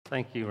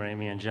Thank you,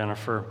 Rami and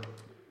Jennifer.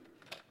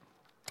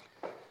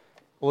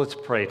 Well, let's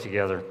pray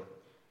together.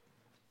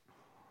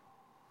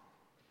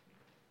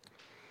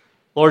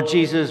 Lord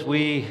Jesus,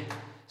 we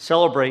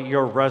celebrate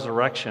your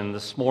resurrection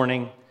this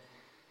morning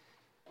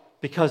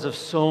because of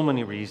so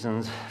many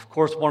reasons. Of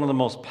course, one of the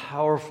most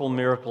powerful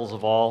miracles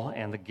of all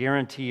and the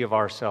guarantee of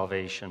our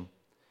salvation.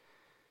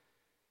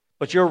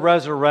 But your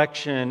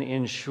resurrection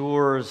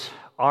ensures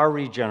our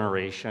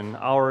regeneration,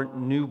 our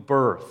new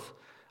birth,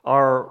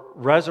 our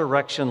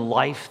resurrection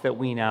life that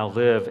we now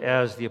live.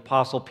 As the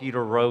Apostle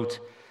Peter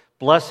wrote,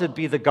 "Blessed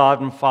be the God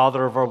and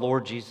Father of our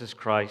Lord Jesus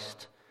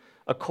Christ.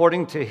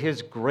 According to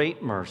his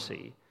great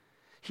mercy,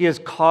 he has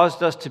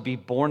caused us to be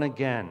born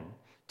again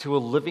to a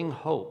living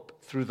hope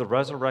through the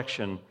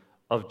resurrection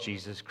of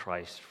Jesus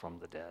Christ from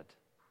the dead."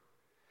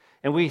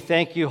 And we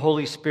thank you,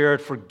 Holy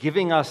Spirit, for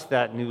giving us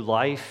that new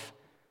life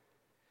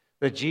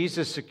that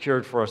Jesus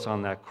secured for us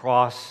on that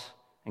cross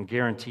and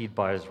guaranteed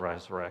by his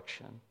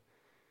resurrection.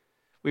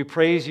 We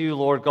praise you,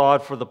 Lord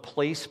God, for the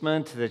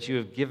placement that you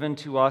have given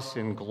to us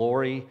in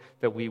glory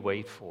that we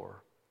wait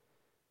for.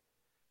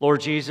 Lord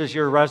Jesus,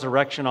 your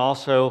resurrection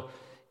also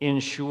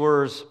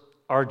ensures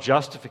our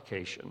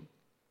justification,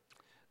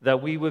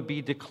 that we would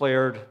be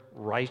declared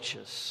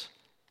righteous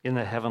in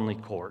the heavenly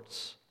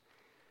courts.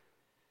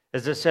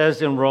 As it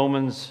says in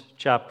Romans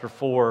chapter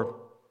 4,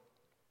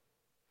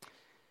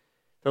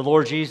 the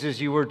Lord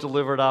Jesus, you were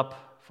delivered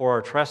up for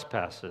our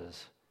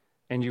trespasses,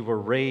 and you were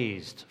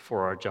raised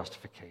for our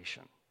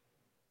justification.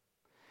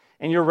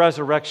 And your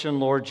resurrection,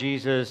 Lord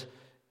Jesus,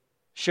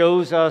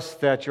 shows us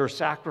that your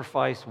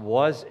sacrifice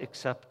was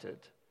accepted,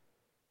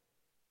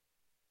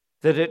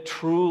 that it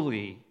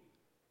truly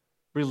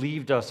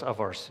relieved us of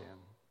our sin,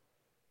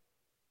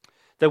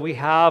 that we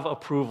have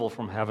approval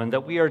from heaven,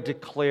 that we are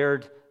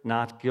declared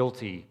not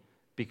guilty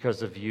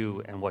because of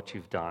you and what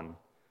you've done.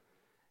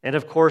 And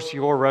of course,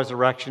 your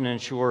resurrection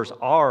ensures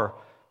our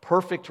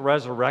perfect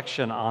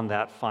resurrection on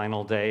that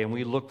final day, and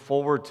we look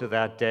forward to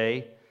that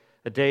day,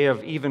 a day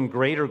of even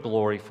greater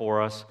glory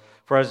for us.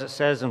 For as it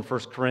says in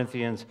 1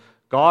 Corinthians,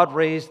 God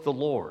raised the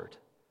Lord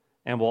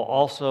and will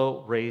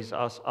also raise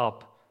us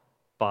up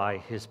by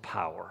his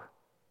power.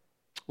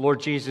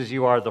 Lord Jesus,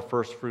 you are the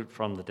first fruit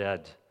from the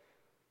dead,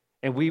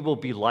 and we will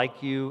be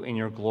like you in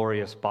your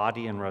glorious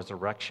body and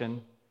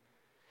resurrection.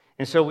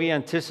 And so we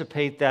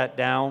anticipate that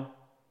now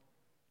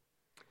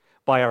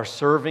by our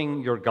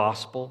serving your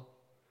gospel,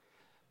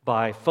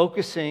 by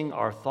focusing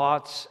our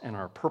thoughts and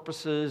our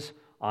purposes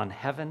on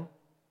heaven,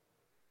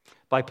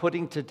 by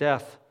putting to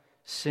death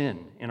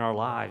sin in our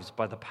lives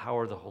by the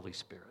power of the Holy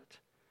Spirit.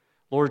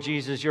 Lord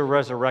Jesus, your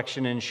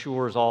resurrection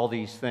ensures all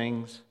these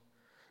things.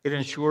 It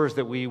ensures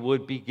that we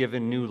would be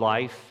given new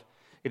life.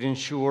 It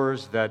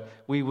ensures that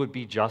we would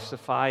be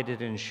justified.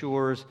 It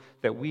ensures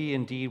that we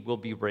indeed will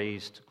be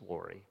raised to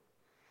glory.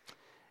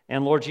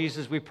 And Lord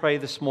Jesus, we pray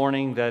this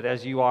morning that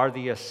as you are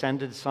the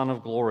ascended Son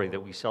of glory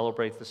that we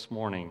celebrate this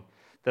morning,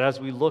 that as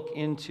we look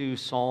into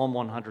Psalm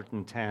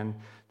 110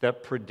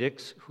 that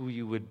predicts who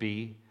you would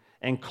be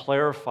and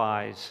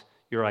clarifies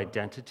your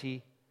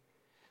identity,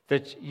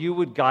 that you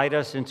would guide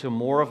us into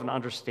more of an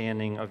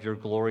understanding of your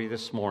glory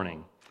this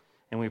morning.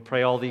 And we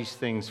pray all these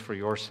things for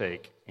your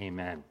sake.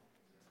 Amen.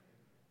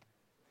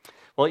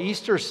 Well,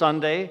 Easter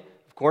Sunday,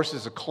 of course,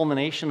 is a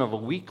culmination of a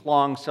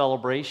week-long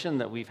celebration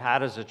that we've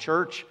had as a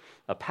church,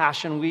 a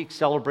Passion Week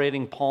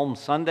celebrating Palm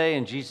Sunday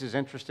and Jesus'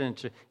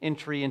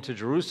 entry into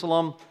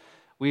Jerusalem.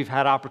 We've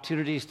had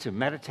opportunities to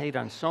meditate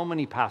on so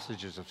many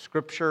passages of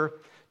Scripture,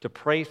 to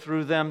pray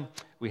through them.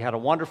 We had a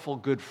wonderful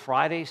Good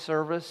Friday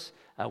service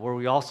where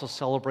we also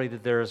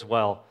celebrated there as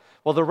well.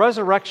 Well, the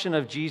resurrection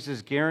of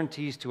Jesus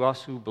guarantees to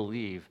us who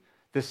believe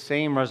this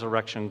same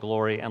resurrection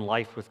glory and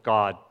life with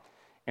God.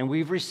 And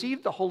we've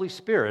received the Holy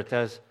Spirit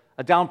as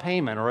a down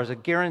payment or as a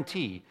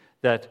guarantee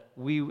that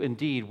we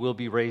indeed will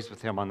be raised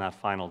with him on that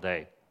final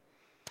day.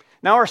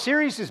 Now, our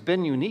series has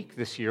been unique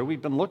this year.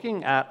 We've been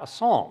looking at a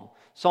psalm.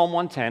 Psalm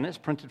 110 is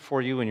printed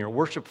for you in your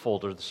worship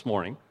folder this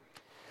morning.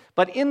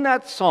 But in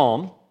that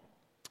psalm,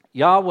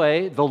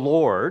 Yahweh, the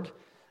Lord,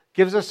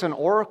 gives us an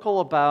oracle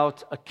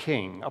about a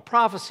king, a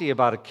prophecy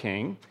about a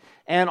king,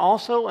 and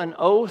also an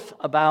oath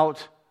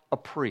about a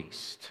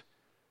priest.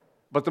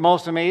 But the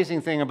most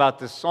amazing thing about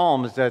this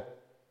psalm is that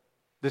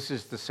this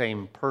is the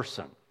same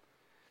person,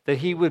 that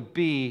he would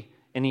be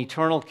an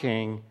eternal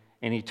king,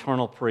 an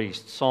eternal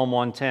priest. Psalm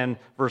 110,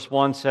 verse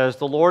 1 says,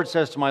 "The Lord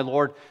says to my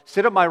Lord,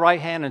 sit at my right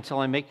hand until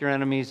I make your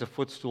enemies a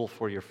footstool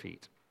for your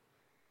feet."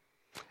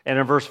 And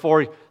in verse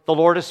 4, "The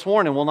Lord has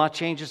sworn and will not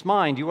change his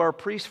mind. You are a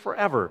priest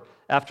forever,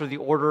 after the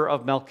order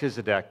of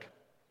Melchizedek."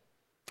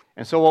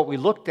 And so what we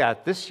looked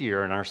at this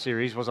year in our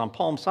series was on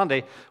Palm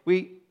Sunday.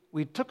 We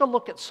took a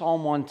look at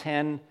Psalm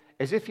 110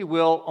 as, if you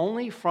will,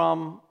 only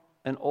from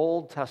an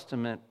Old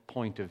Testament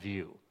point of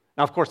view.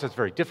 Now, of course, that's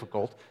very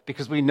difficult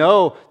because we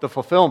know the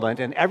fulfillment,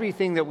 and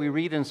everything that we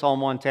read in Psalm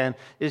 110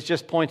 is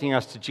just pointing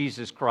us to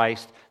Jesus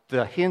Christ.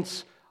 The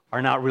hints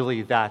are not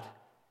really that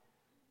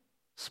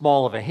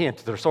small of a hint.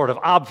 They're sort of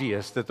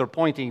obvious that they're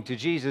pointing to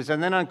Jesus.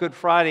 And then on Good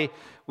Friday,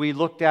 we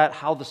looked at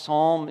how the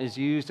psalm is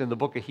used in the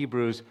book of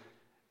Hebrews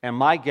And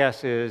my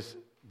guess is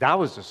that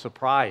was a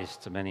surprise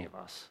to many of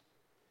us.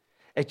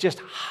 It's just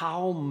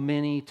how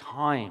many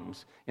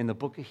times in the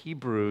book of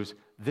Hebrews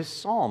this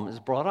psalm is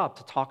brought up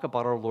to talk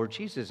about our Lord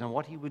Jesus and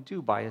what he would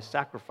do by his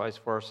sacrifice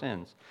for our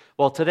sins.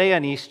 Well, today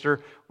on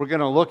Easter, we're going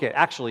to look at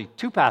actually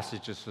two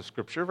passages of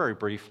Scripture very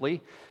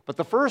briefly. But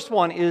the first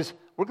one is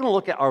we're going to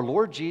look at our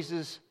Lord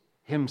Jesus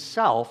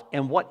himself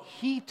and what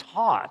he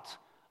taught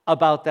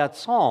about that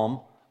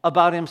psalm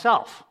about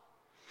himself.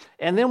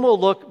 And then we'll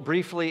look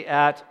briefly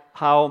at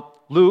how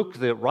Luke,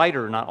 the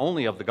writer not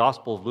only of the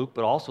Gospel of Luke,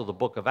 but also the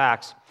book of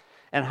Acts,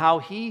 and how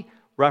he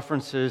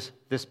references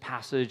this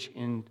passage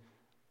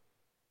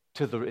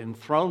to the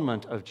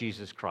enthronement of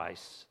Jesus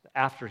Christ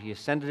after he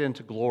ascended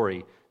into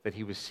glory, that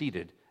he was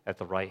seated at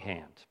the right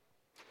hand.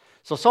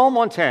 So Psalm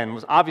 110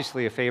 was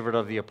obviously a favorite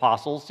of the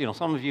apostles. You know,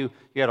 some of you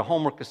had a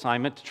homework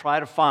assignment to try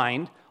to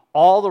find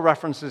all the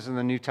references in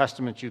the New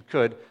Testament you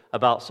could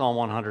about Psalm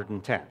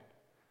 110.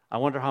 I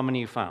wonder how many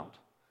you found.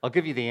 I'll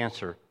give you the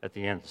answer at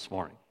the end this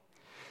morning.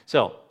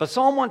 But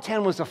Psalm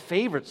 110 was a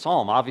favorite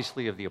psalm,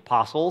 obviously, of the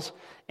apostles,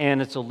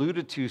 and it's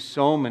alluded to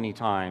so many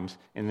times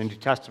in the New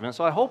Testament.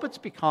 So I hope it's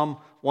become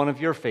one of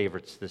your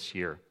favorites this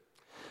year.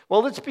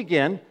 Well, let's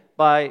begin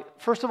by,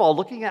 first of all,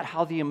 looking at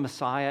how the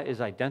Messiah is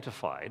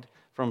identified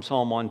from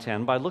Psalm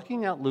 110 by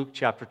looking at Luke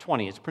chapter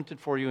 20. It's printed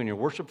for you in your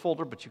worship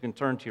folder, but you can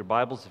turn to your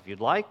Bibles if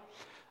you'd like.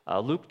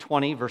 Luke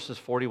 20, verses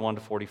 41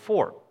 to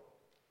 44.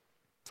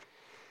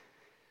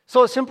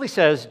 So it simply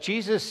says,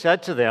 Jesus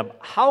said to them,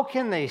 "How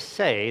can they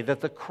say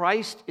that the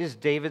Christ is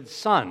David's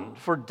son?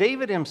 For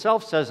David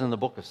himself says in the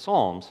book of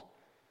Psalms,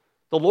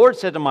 'The Lord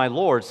said to my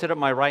Lord, sit at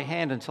my right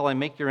hand until I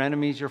make your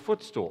enemies your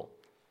footstool.'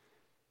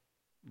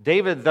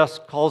 David thus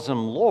calls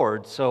him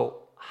Lord,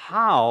 so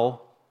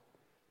how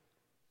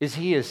is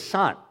he his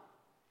son?"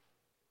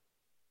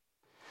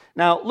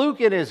 Now, Luke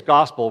in his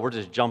gospel, we're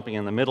just jumping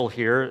in the middle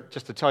here,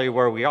 just to tell you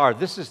where we are.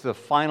 This is the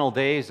final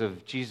days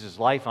of Jesus'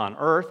 life on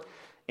earth.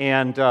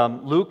 And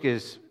Luke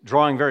is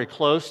drawing very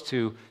close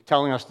to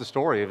telling us the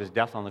story of his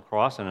death on the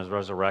cross and his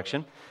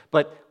resurrection.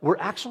 But we're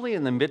actually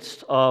in the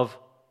midst of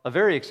a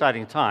very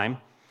exciting time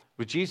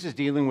with Jesus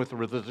dealing with the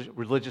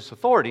religious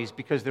authorities,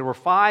 because there were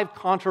 5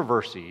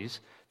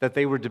 controversies that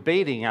they were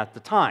debating at the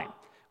time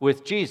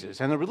with Jesus.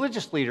 And the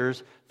religious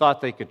leaders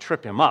thought they could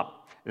trip him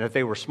up, and that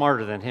they were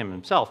smarter than him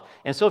himself.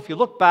 And so if you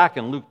look back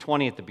in Luke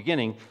 20 at the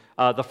beginning,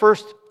 the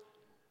first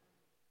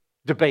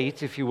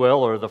debate, if you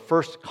will, or the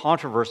first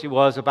controversy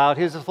was about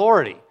his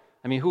authority.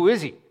 I mean, who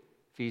is he?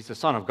 If he's the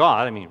Son of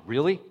God, I mean,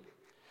 really?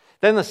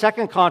 Then the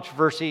second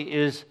controversy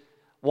is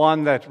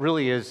one that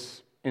really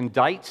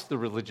indicts the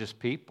religious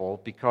people,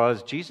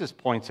 because Jesus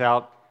points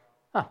out,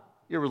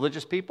 you're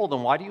religious people,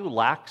 then why do you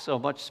lack so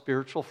much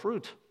spiritual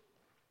fruit?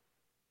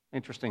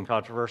 Interesting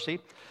controversy.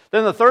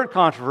 Then the third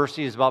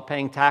controversy is about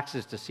paying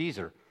taxes to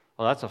Caesar.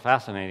 Well, that's a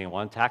fascinating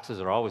one.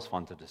 Taxes are always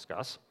fun to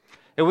discuss.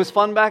 It was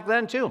fun back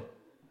then, too.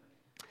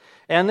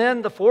 And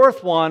then the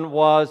fourth one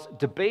was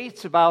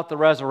debates about the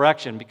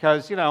resurrection,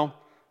 because, you don't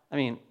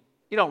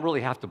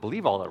really have to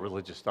believe all that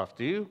religious stuff,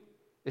 do you?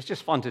 It's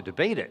just fun to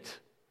debate it.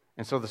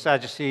 And so the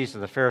Sadducees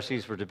and the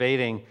Pharisees were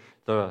debating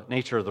the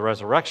nature of the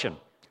resurrection.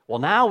 Well,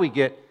 now we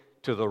get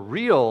to the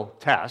real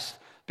test,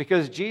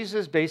 because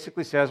Jesus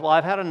basically says, well,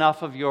 I've had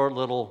enough of your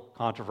little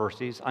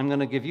controversies. I'm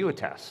going to give you a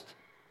test.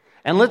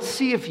 And let's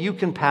see if you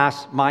can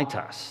pass my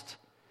test.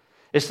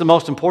 It's the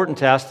most important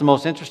test, the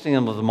most interesting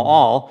of them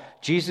all,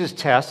 Jesus'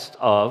 test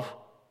of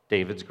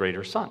David's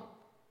greater son.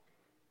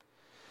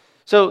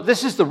 So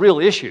this is the real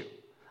issue.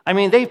 I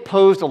mean, they've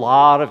posed a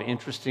lot of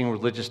interesting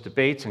religious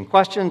debates and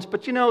questions,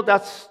 but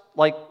that's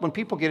like when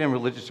people get in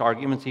religious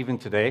arguments, even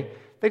today,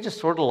 they just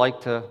sort of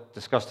like to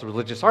discuss the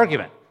religious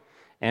argument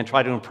and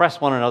try to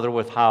impress one another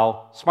with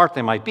how smart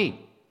they might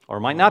be or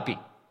might not be.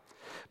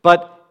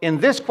 But in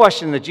this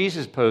question that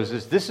Jesus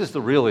poses, this is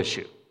the real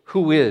issue.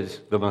 Who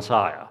is the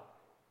Messiah?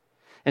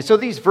 And so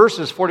these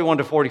verses, 41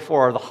 to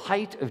 44, are the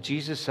height of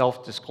Jesus'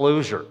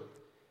 self-disclosure.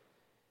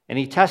 And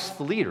he tests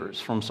the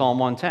leaders from Psalm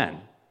 110,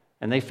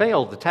 and they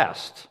failed the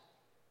test.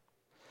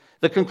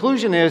 The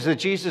conclusion is that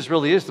Jesus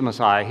really is the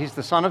Messiah. He's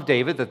the son of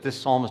David that this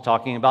psalm is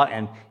talking about,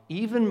 and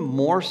even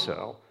more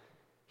so,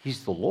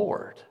 he's the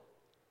Lord.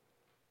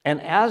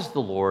 And as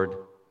the Lord,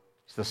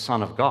 he's the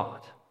Son of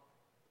God.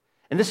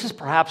 And this is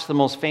perhaps the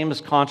most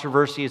famous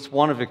controversy. It's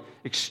one of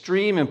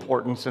extreme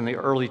importance in the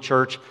early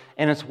church,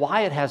 and it's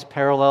why it has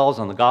parallels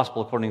in the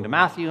Gospel according to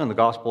Matthew and the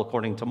Gospel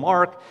according to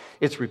Mark.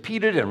 It's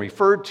repeated and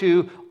referred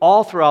to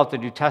all throughout the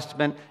New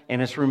Testament,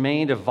 and it's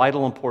remained of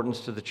vital importance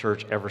to the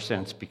church ever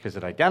since, because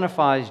it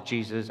identifies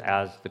Jesus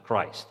as the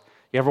Christ.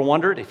 You ever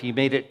wondered if he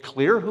made it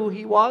clear who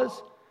he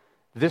was?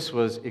 This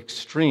was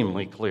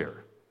extremely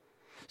clear.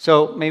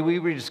 So may we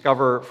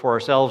rediscover for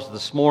ourselves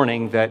this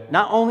morning that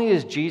not only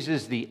is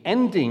Jesus the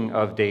ending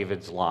of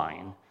David's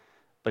line,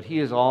 but he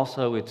is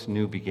also its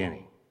new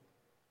beginning.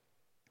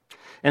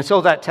 And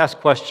so that test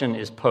question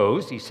is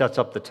posed. He sets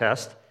up the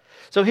test.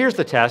 So here's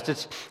the test.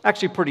 It's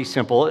actually pretty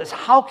simple. It's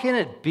how can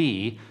it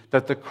be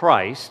that the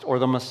Christ or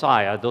the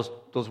Messiah,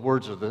 those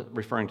words are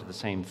referring to the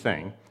same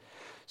thing.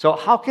 So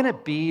how can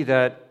it be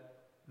that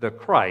the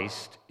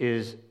Christ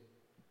is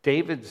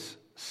David's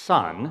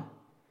son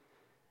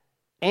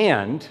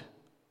and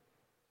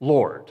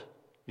Lord.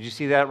 Did you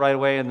see that right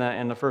away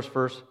in the first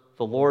verse?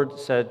 The Lord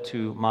said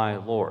to my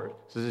Lord.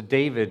 This is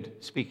David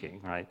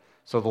speaking, right?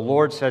 So the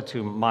Lord said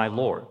to my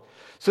Lord.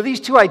 So these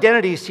two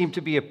identities seem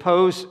to be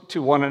opposed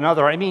to one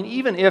another. I mean,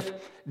 even if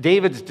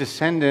David's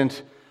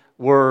descendant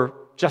were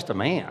just a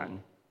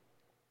man,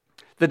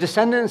 the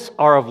descendants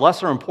are of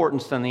lesser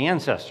importance than the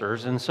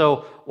ancestors, and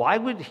so why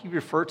would he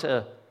refer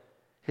to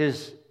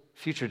his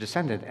future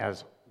descendant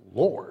as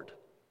Lord?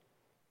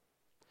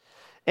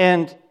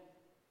 And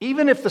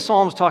even if the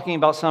Psalm's talking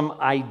about some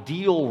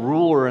ideal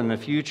ruler in the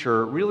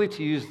future, really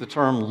to use the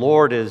term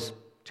Lord is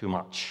too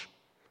much.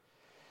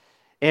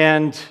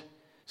 And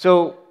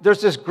so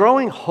there's this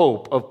growing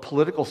hope of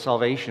political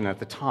salvation at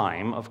the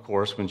time, of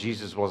course, when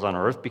Jesus was on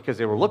earth, because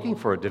they were looking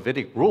for a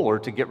Davidic ruler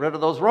to get rid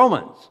of those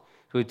Romans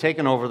who had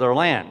taken over their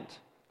land.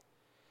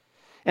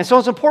 And so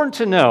it's important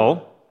to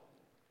know,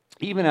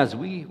 even as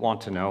we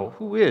want to know,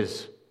 who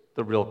is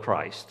the real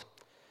Christ?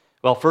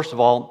 Well, first of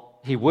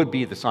all, he would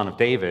be the son of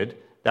David.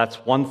 That's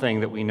one thing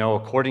that we know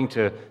according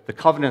to the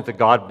covenant that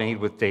God made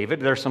with David.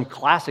 There are some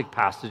classic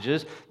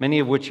passages, many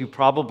of which you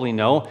probably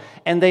know,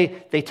 and they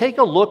take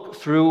a look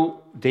through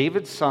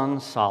David's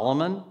son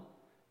Solomon,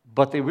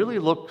 but they really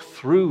look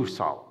through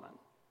Solomon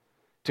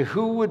to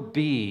who would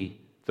be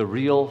the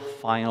real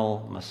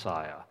final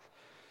Messiah.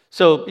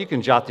 So you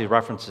can jot these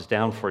references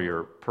down for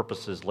your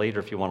purposes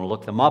later if you want to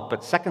look them up,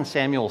 but 2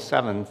 Samuel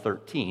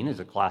 7:13 is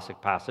a classic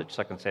passage,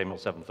 2 Samuel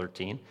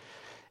 7:13,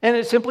 and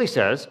it simply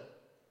says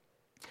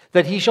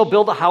that he shall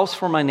build a house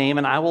for my name,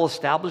 and I will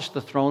establish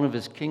the throne of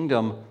his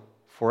kingdom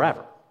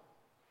forever.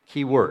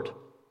 Key word.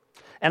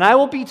 And I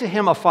will be to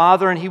him a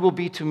father, and he will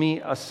be to me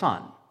a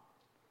son.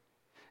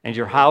 And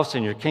your house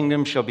and your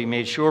kingdom shall be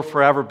made sure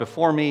forever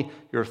before me.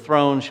 Your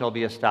throne shall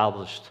be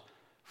established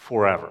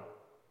forever.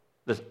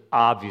 This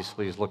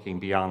obviously is looking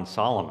beyond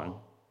Solomon.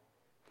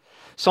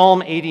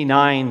 Psalm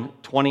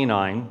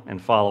 89:29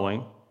 and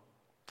following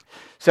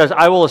says,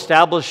 I will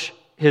establish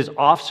his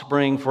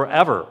offspring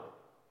forever,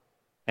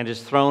 and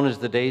his throne is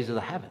the days of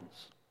the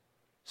heavens.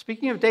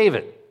 Speaking of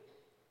David,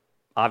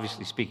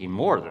 obviously speaking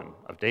more than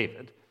of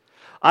David,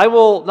 I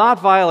will not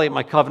violate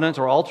my covenant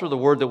or alter the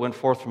word that went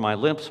forth from my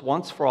lips.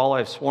 Once for all I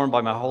have sworn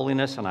by my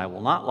holiness, and I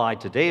will not lie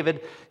to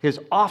David. His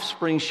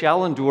offspring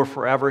shall endure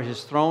forever,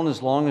 his throne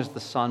as long as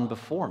the sun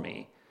before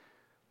me.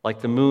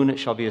 Like the moon, it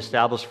shall be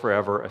established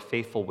forever, a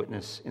faithful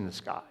witness in the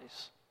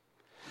skies.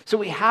 So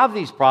we have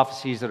these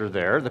prophecies that are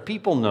there. The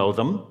people know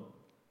them.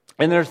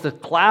 And there's the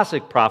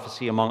classic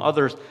prophecy, among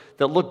others,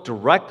 that look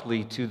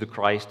directly to the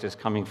Christ as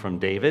coming from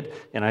David.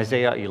 In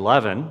Isaiah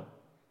 11,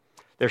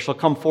 there shall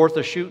come forth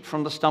a shoot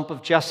from the stump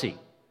of Jesse,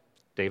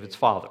 David's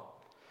father.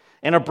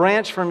 And a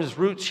branch from his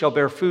roots shall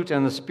bear fruit,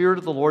 and the Spirit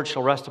of the Lord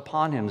shall rest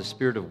upon him, the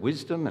Spirit of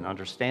wisdom and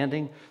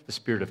understanding, the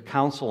Spirit of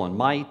counsel and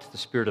might, the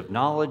Spirit of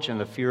knowledge and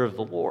the fear of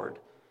the Lord.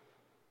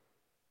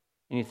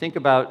 And you think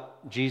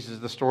about Jesus,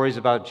 the stories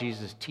about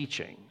Jesus'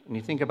 teaching, and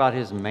you think about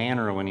his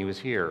manner when he was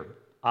here,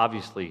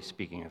 obviously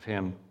speaking of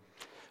him.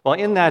 Well,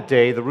 in that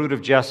day, the root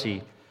of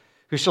Jesse,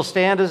 who shall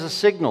stand as a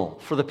signal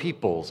for the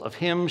peoples, of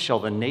him shall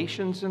the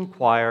nations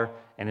inquire,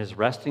 and his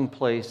resting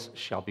place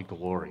shall be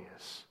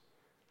glorious.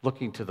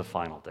 Looking to the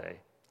final day.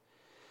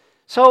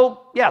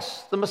 So,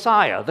 yes, the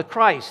Messiah, the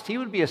Christ, he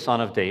would be a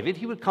son of David.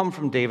 He would come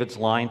from David's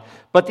line,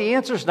 but the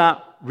answer's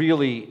not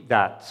really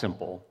that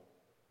simple.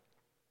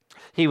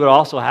 He would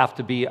also have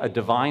to be a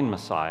divine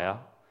Messiah.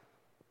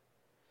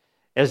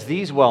 As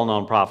these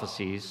well-known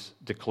prophecies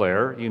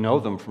declare, you know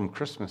them from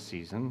Christmas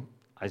season,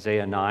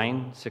 Isaiah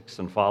 9:6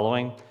 and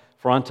following,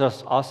 for unto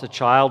us a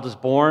child is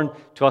born,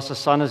 to us a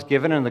son is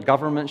given, and the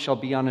government shall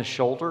be on his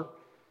shoulder,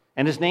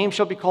 and his name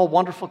shall be called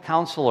Wonderful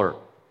Counselor,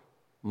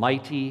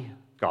 Mighty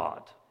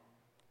God,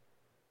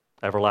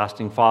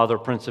 Everlasting Father,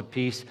 Prince of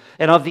Peace,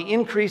 and of the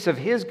increase of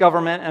his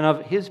government and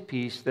of his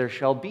peace there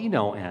shall be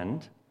no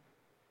end.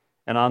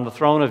 And on the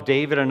throne of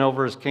David and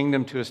over his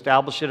kingdom, to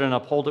establish it and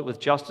uphold it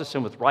with justice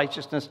and with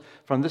righteousness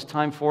from this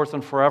time forth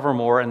and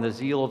forevermore, and the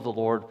zeal of the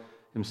Lord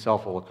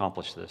himself will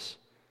accomplish this.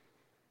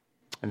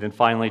 And then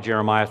finally,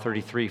 Jeremiah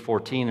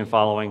 33:14 and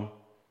following,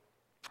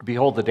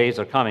 behold, the days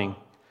are coming,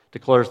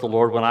 declares the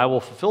Lord, when I will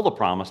fulfill the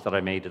promise that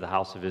I made to the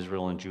house of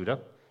Israel and Judah.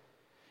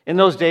 In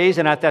those days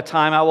and at that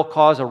time, I will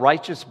cause a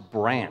righteous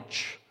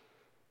branch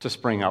to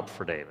spring up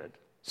for David.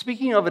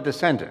 Speaking of a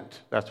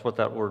descendant, that's what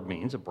that word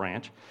means, a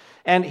branch.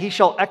 And he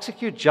shall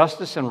execute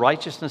justice and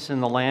righteousness in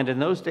the land. In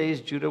those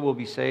days, Judah will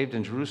be saved,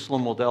 and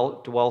Jerusalem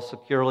will dwell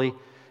securely.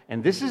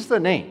 And this is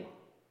the name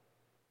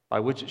by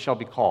which it shall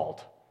be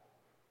called.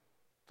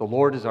 The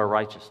Lord is our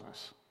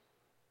righteousness.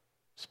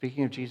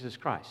 Speaking of Jesus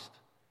Christ,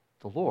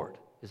 the Lord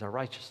is our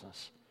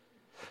righteousness.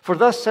 For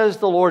thus says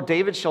the Lord,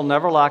 David shall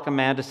never lack a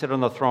man to sit on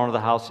the throne of the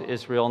house of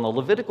Israel, and the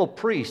Levitical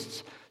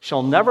priests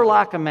shall never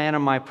lack a man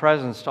in my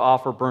presence to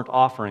offer burnt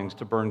offerings,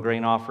 to burn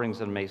grain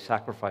offerings, and make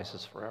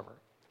sacrifices forever.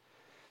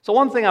 So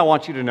one thing I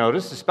want you to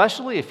notice,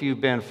 especially if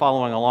you've been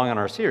following along in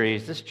our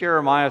series, this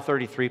Jeremiah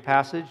 33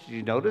 passage,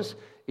 you notice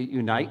it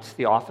unites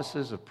the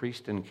offices of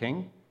priest and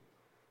king.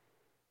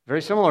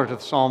 very similar to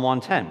Psalm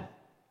 110.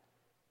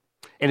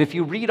 And if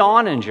you read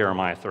on in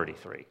Jeremiah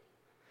 33,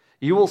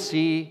 you will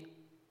see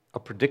a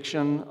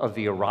prediction of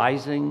the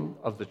arising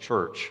of the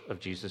church of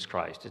Jesus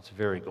Christ. It's a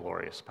very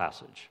glorious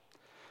passage.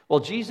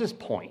 Well, Jesus'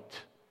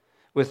 point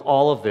with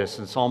all of this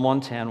in Psalm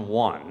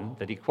 110:1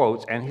 that he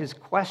quotes and his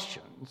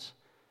questions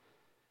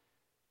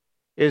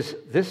is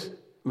this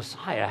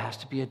Messiah has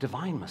to be a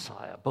divine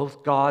Messiah,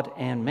 both God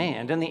and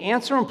man. And the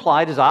answer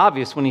implied is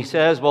obvious when he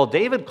says, well,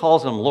 David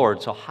calls him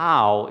Lord, so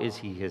how is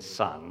he his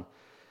son?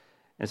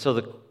 And so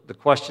the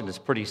question is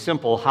pretty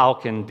simple. How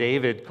can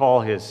David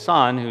call his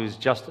son, who's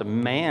just a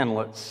man,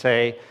 let's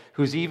say,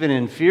 who's even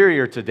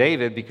inferior to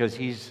David because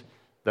he's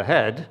the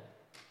head,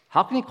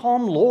 how can he call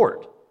him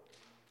Lord?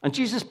 And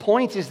Jesus'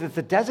 point is that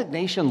the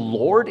designation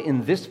Lord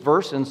in this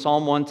verse in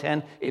Psalm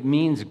 110, it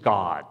means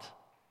God.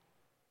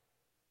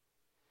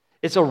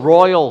 It's a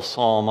royal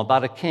psalm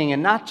about a king,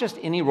 and not just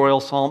any royal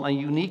psalm, a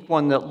unique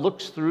one that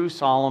looks through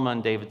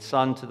Solomon, David's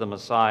son, to the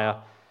Messiah.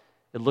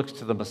 It looks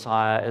to the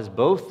Messiah as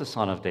both the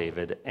Son of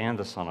David and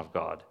the Son of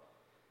God.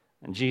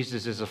 And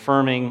Jesus is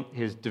affirming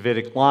his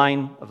Davidic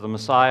line of the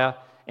Messiah,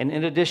 and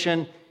in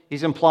addition,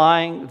 he's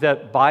implying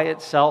that by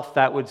itself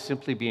that would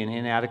simply be an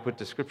inadequate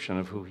description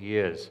of who he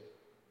is.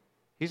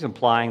 He's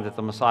implying that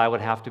the Messiah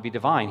would have to be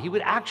divine. He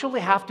would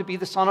actually have to be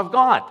the Son of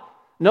God.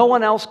 No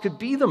one else could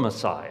be the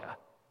Messiah.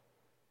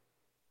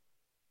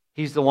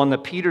 He's the one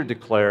that Peter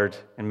declared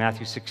in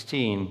Matthew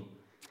 16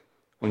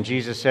 when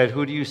Jesus said,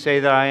 "Who do you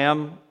say that I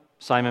am?"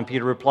 Simon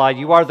Peter replied,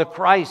 "You are the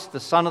Christ, the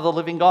Son of the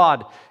living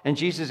God." And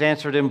Jesus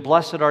answered him,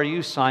 "Blessed are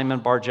you, Simon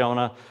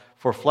Bar-Jonah,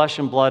 for flesh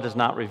and blood has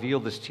not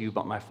revealed this to you,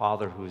 but my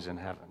Father who is in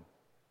heaven."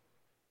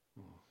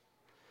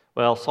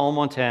 Well, Psalm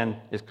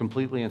 110 is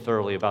completely and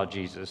thoroughly about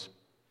Jesus.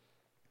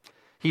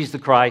 He's the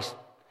Christ.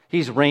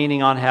 He's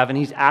reigning on heaven.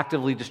 He's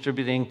actively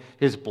distributing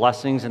his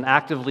blessings and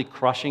actively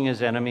crushing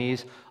his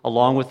enemies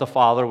along with the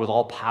Father with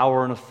all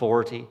power and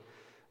authority.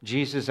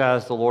 Jesus,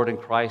 as the Lord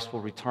and Christ, will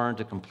return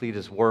to complete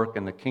his work,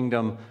 and the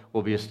kingdom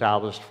will be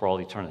established for all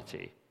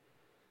eternity.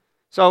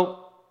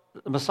 So,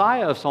 the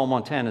Messiah of Psalm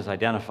 110 is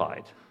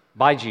identified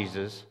by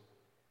Jesus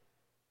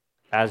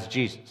as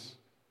Jesus.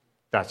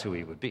 That's who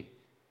he would be.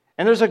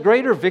 And there's a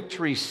greater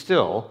victory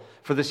still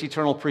for this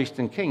eternal priest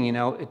and king. You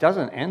know, it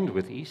doesn't end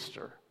with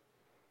Easter.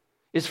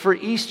 It's for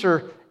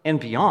Easter and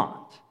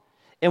beyond.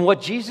 And what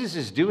Jesus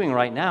is doing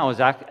right now is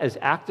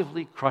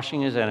actively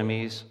crushing his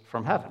enemies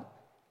from heaven.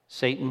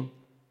 Satan,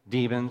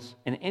 demons,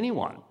 and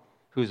anyone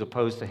who's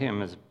opposed to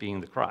him as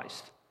being the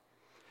Christ.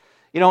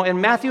 You know,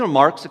 in Matthew and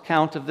Mark's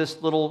account of this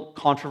little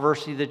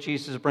controversy that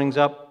Jesus brings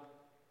up,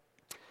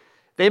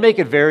 they make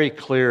it very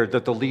clear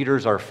that the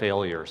leaders are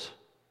failures.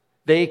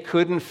 They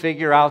couldn't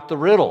figure out the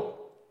riddle.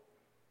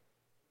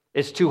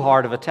 It's too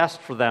hard of a test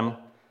for them.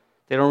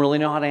 They don't really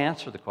know how to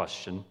answer the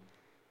question.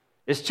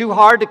 It's too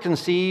hard to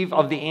conceive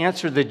of the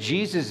answer that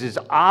Jesus is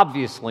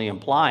obviously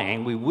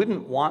implying. We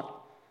wouldn't want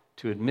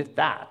to admit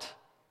that.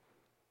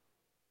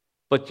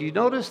 But do you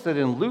notice that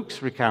in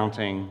Luke's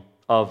recounting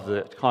of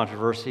the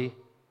controversy,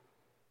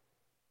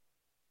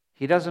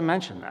 he doesn't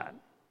mention that.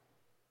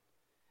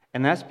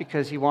 And that's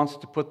because he wants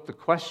to put the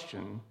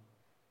question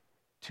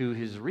to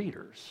his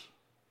readers,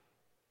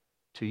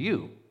 to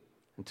you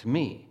and to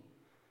me.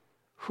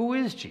 Who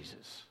is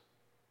Jesus?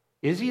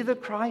 Is he the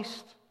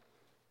Christ?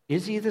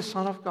 Is he the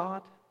Son of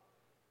God?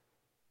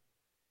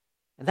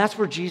 And that's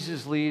where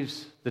Jesus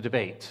leaves the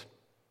debate.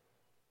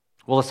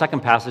 Well, the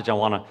second passage I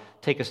want to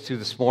take us to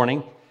this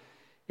morning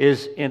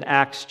is in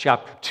Acts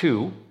chapter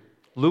 2.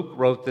 Luke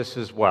wrote this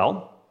as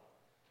well.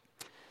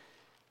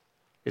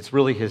 It's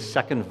really his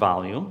second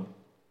volume.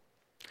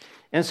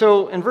 And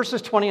so in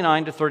verses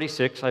 29 to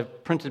 36,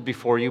 I've printed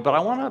before you, but I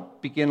want to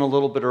begin a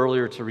little bit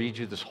earlier to read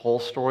you this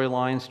whole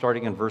storyline,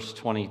 starting in verse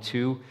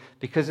 22,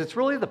 because it's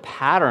really the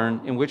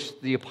pattern in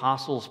which the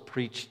apostles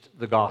preached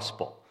the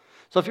gospel.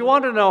 So if you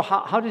want to know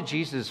how did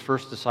Jesus'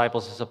 first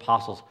disciples, his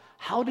apostles,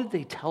 how did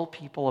they tell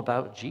people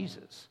about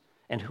Jesus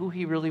and who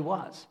he really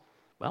was?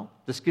 Well,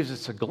 this gives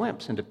us a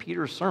glimpse into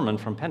Peter's sermon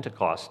from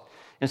Pentecost.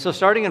 And so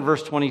starting in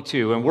verse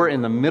 22, and we're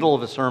in the middle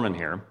of a sermon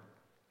here,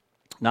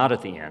 not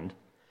at the end,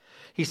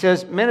 he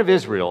says, "Men of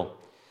Israel,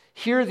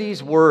 hear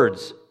these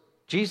words.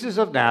 Jesus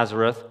of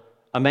Nazareth,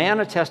 a man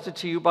attested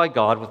to you by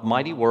God with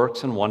mighty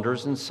works and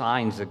wonders and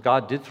signs that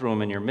God did through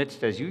him in your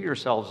midst, as you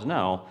yourselves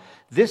know.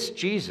 This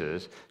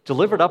Jesus,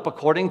 delivered up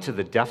according to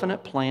the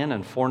definite plan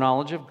and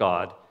foreknowledge of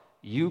God,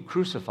 you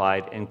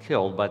crucified and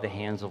killed by the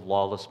hands of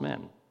lawless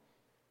men.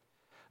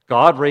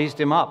 God raised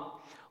him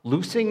up,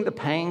 loosing the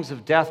pangs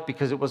of death,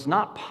 because it was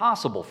not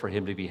possible for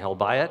him to be held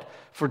by it.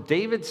 For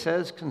David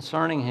says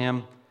concerning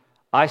him,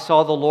 I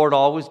saw the Lord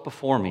always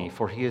before me,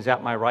 for he is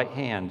at my right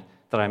hand,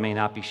 that I may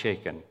not be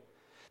shaken.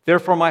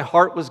 Therefore my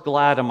heart was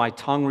glad and my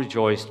tongue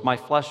rejoiced. My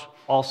flesh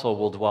also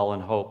will dwell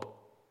in hope.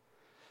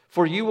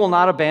 For you will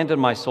not abandon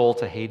my soul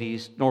to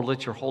Hades, nor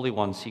let your Holy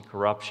One see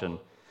corruption.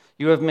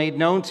 You have made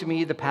known to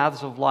me the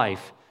paths of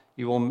life.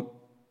 You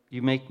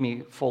make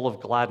me full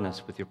of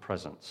gladness with your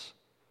presence.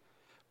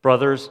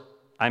 Brothers,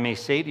 I may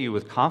say to you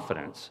with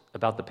confidence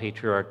about the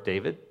patriarch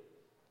David,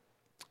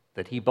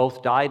 that he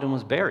both died and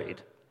was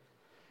buried,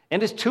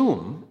 and his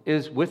tomb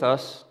is with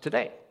us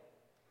today.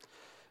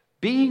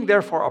 Being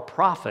therefore a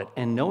prophet,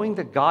 and knowing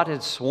that God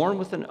had sworn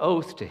with an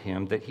oath to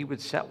him that he would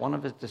set one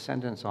of his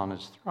descendants on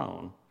his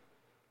throne,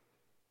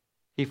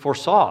 he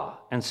foresaw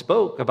and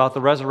spoke about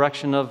the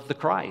resurrection of the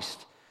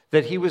Christ,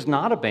 that he was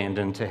not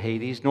abandoned to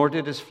Hades, nor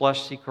did his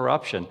flesh see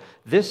corruption.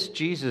 This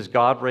Jesus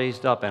God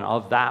raised up, and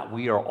of that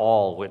we are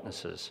all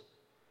witnesses.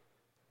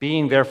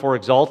 Being therefore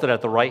exalted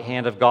at the right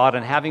hand of God,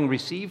 and having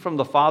received from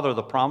the Father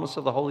the promise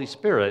of the Holy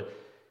Spirit,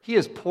 he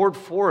has poured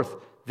forth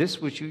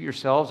this which you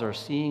yourselves are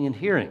seeing and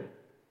hearing.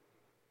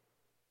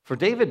 For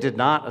David did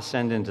not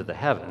ascend into the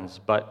heavens,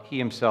 but he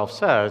himself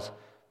says,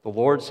 "The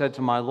Lord said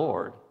to my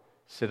Lord,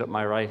 sit at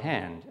my right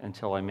hand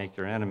until I make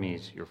your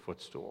enemies your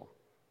footstool."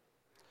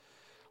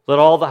 Let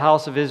all the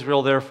house of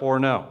Israel therefore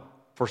know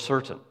for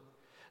certain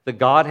that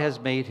God has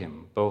made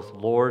him both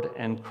Lord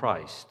and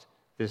Christ,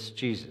 this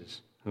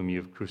Jesus whom you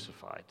have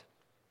crucified.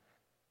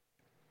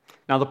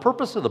 Now, the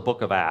purpose of the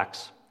book of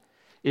Acts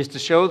is to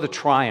show the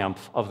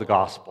triumph of the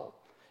gospel,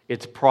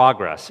 its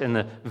progress in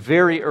the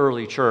very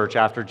early church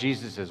after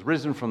Jesus has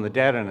risen from the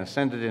dead and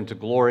ascended into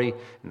glory,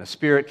 and the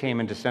Spirit came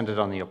and descended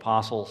on the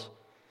apostles.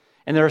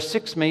 And there are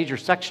 6 major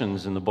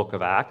sections in the book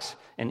of Acts,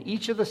 and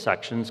each of the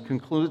sections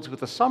concludes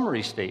with a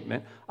summary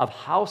statement of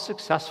how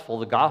successful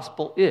the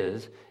gospel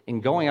is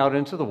in going out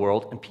into the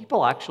world and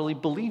people actually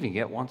believing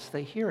it once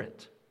they hear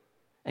it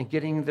and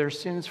getting their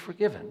sins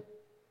forgiven.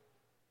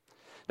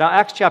 Now,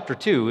 Acts chapter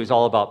 2 is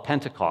all about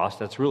Pentecost.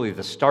 That's really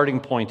the starting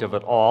point of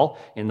it all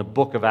in the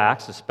book of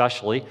Acts,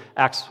 especially.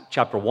 Acts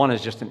chapter 1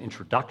 is just an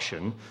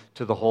introduction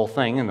to the whole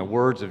thing and the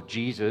words of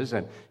Jesus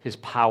and his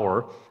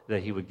power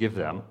that he would give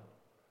them.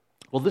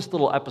 Well, this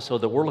little episode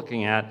that we're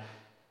looking at,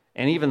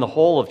 and even the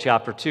whole of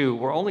chapter 2,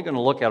 we're only going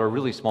to look at a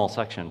really small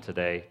section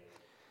today.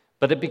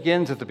 But it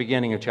begins at the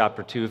beginning of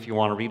chapter 2 if you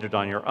want to read it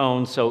on your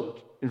own. So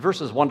in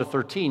verses 1 to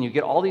 13, you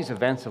get all these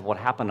events of what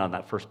happened on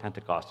that first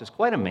Pentecost. It's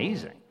quite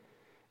amazing.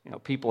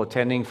 People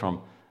attending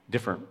from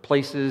different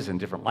places and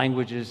different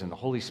languages, and the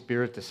Holy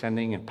Spirit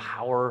descending in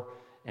power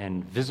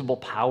and visible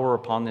power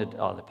upon the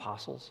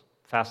apostles.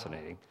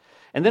 Fascinating.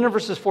 And then in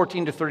verses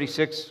 14 to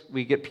 36,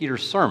 we get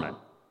Peter's sermon.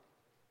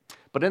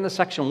 But in the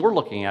section we're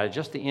looking at,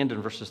 just the end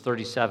in verses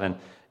 37,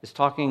 is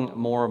talking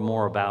more and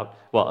more about,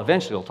 well,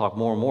 eventually we'll talk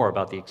more and more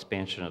about the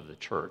expansion of the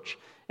church.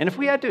 And if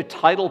we had to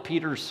title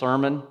Peter's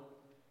sermon,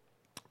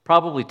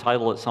 probably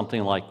title it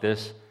something like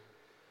this: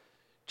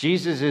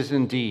 Jesus is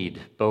indeed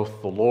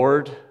both the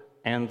Lord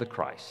and the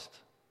Christ,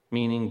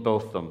 meaning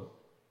both them.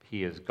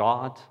 He is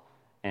God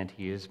and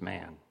he is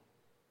man.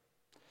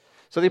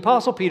 So the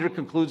Apostle Peter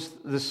concludes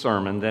this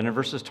sermon then in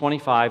verses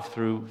 25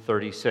 through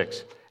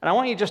 36. And I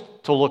want you just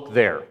to look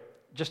there.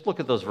 Just look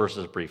at those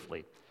verses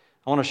briefly.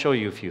 I want to show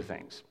you a few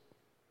things.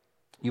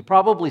 You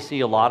probably see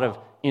a lot of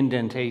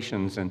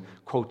indentations and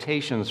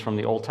quotations from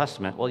the Old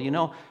Testament.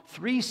 Well,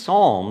 3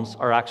 Psalms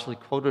are actually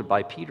quoted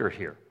by Peter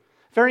here.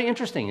 Very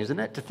interesting, isn't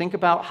it, to think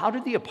about how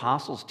did the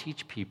apostles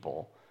teach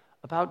people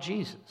about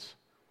Jesus?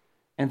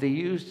 And they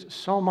used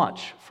so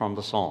much from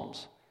the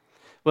Psalms.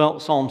 Well,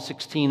 Psalm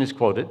 16 is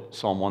quoted,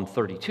 Psalm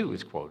 132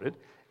 is quoted,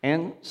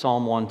 and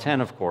Psalm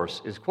 110, of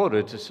course, is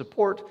quoted to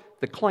support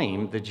the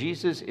claim that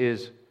Jesus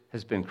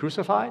has been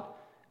crucified,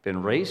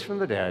 been raised from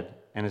the dead,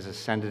 and has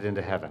ascended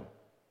into heaven.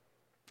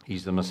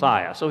 He's the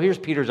Messiah. So here's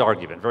Peter's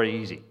argument, very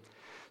easy.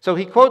 So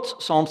he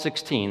quotes Psalm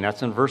 16,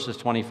 that's in verses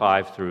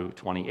 25 through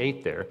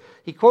 28 there.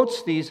 He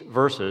quotes these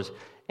verses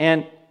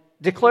and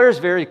declares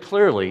very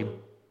clearly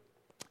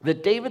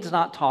that David's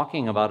not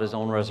talking about his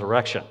own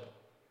resurrection,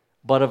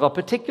 but of a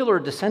particular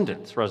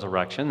descendant's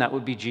resurrection, that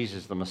would be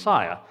Jesus the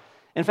Messiah.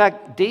 In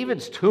fact,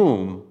 David's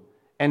tomb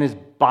and his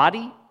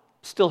body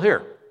still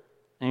here.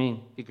 I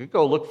mean, you could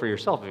go look for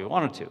yourself if you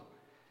wanted to.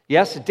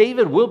 Yes,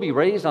 David will be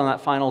raised on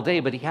that final day,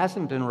 but he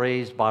hasn't been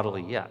raised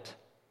bodily yet.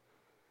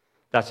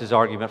 That's his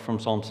argument from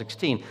Psalm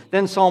 16.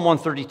 Then Psalm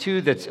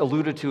 132, that's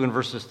alluded to in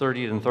verses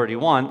 30 and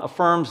 31,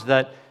 affirms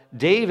that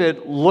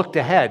David looked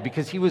ahead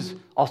because he was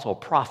also a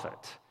prophet.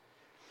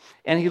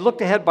 And he looked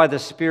ahead by the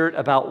Spirit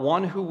about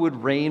one who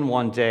would reign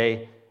one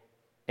day,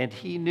 and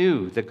he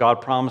knew that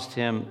God promised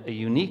him a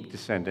unique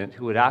descendant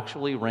who would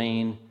actually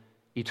reign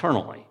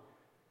eternally.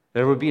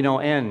 There would be no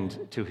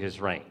end to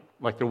his reign,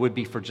 like there would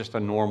be for just a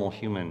normal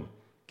human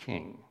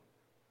king.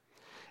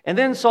 And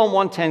then Psalm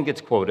 110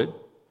 gets quoted,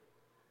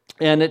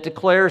 and it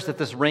declares that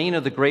this reign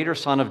of the greater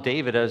Son of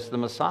David as the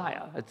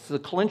Messiah. It's the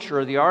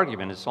clincher of the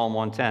argument in Psalm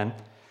 110.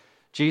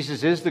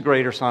 Jesus is the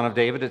greater Son of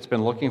David. It's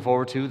been looking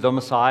forward to, the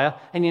Messiah.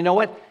 And you know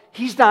what?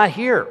 He's not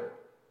here.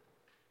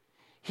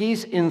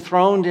 He's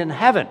enthroned in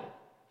heaven.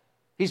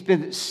 He's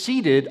been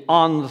seated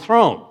on the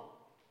throne.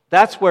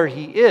 That's where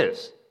he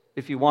is,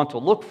 if you want to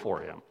look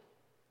for him,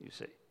 you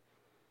see.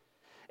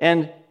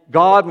 And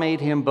God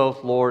made him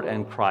both Lord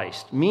and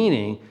Christ,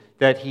 meaning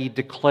that he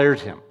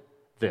declared him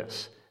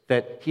this,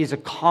 that he's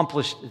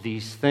accomplished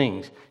these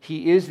things.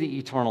 He is the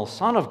eternal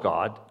Son of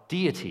God,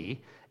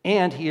 deity,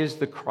 and he is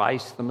the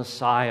Christ, the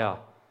Messiah,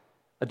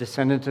 a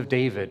descendant of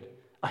David,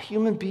 a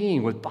human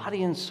being with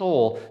body and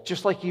soul,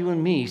 just like you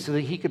and me, so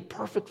that he could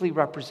perfectly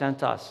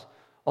represent us,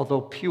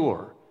 although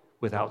pure,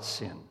 without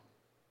sin.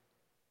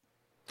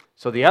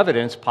 So the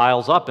evidence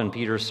piles up in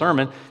Peter's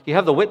sermon. You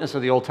have the witness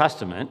of the Old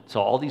Testament,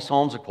 so all these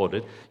Psalms are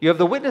quoted. You have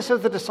the witness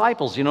of the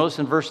disciples. You notice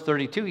in verse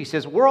 32, he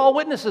says, we're all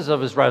witnesses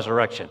of his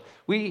resurrection.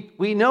 We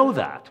know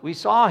that. We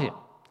saw him.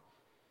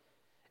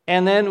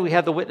 And then we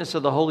have the witness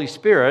of the Holy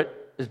Spirit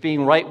as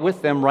being right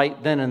with them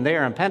right then and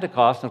there in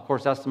Pentecost. And of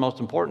course, that's the most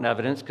important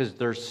evidence because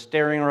they're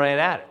staring right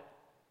at it.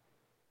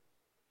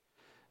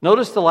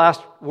 Notice the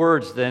last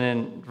words then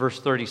in verse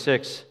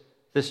 36,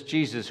 this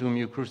Jesus whom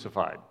you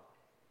crucified.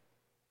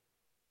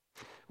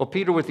 Well,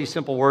 Peter, with these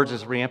simple words,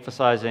 is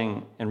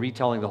reemphasizing and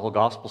retelling the whole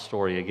gospel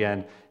story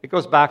again. It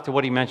goes back to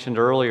what he mentioned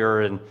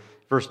earlier in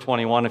verse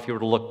 21, if you were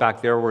to look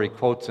back there where he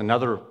quotes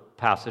another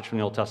passage from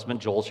the Old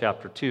Testament, Joel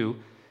chapter 2,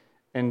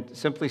 and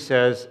simply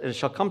says, it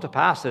shall come to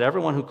pass that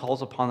everyone who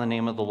calls upon the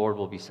name of the Lord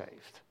will be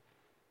saved.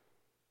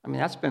 I mean,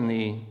 that's been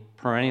the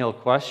perennial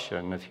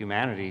question of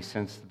humanity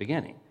since the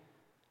beginning.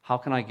 How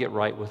can I get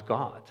right with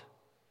God?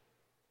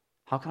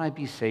 How can I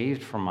be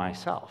saved from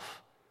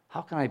myself?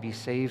 How can I be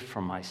saved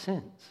from my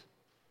sins?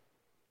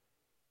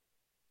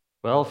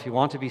 Well, if you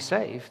want to be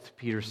saved,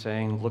 Peter's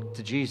saying, look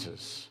to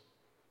Jesus.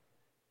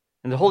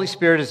 And the Holy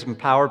Spirit has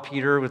empowered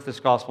Peter with this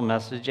gospel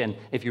message. And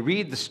if you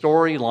read the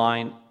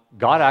storyline,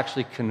 God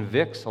actually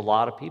convicts a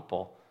lot of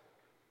people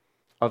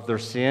of their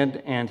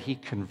sin, and he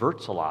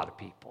converts a lot of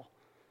people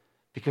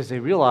because they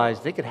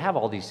realize they could have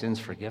all these sins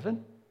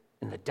forgiven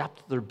in the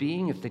depth of their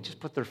being if they just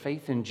put their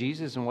faith in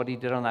Jesus and what he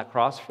did on that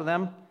cross for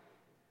them.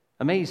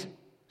 Amazing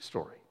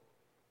story.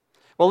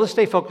 Well, let's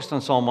stay focused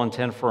on Psalm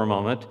 110 for a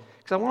moment,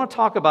 because I want to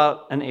talk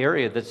about an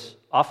area that's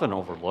often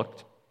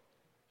overlooked,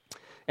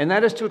 and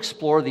that is to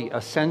explore the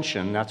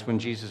ascension. That's when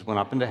Jesus went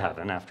up into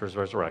heaven after his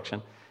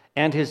resurrection,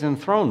 and his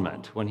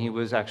enthronement when he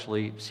was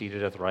actually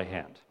seated at the right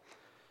hand.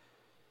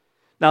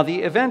 Now,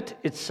 the event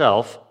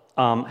itself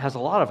has a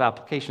lot of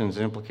applications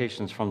and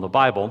implications from the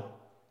Bible.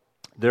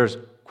 There's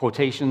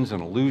quotations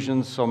and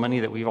allusions, so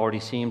many that we've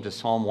already seen to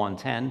Psalm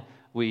 110.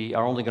 We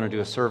are only going to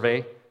do a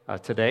survey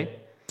today.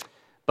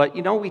 But,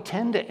 you know, we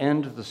tend to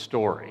end the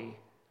story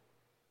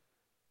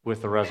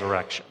with the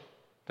resurrection,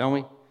 don't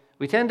we?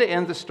 We tend to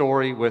end the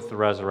story with the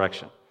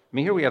resurrection. I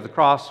mean, here we have the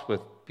cross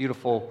with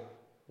beautiful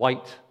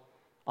white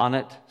on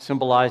it,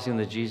 symbolizing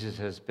that Jesus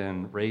has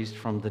been raised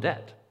from the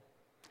dead.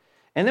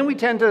 And then we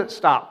tend to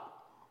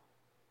stop.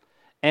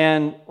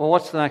 And, well,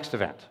 what's the next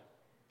event?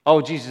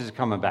 Oh, Jesus is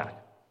coming back.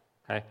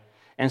 Okay?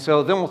 And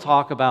so then we'll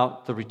talk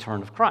about the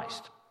return of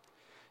Christ.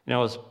 You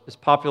know, it's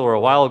popular a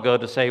while ago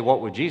to say,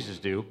 what would Jesus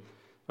do?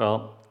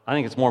 Well, I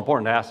think it's more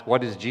important to ask,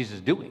 what is Jesus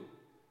doing?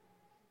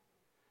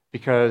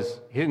 Because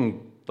he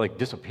didn't,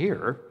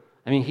 disappear.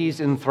 I mean, he's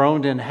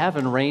enthroned in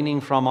heaven,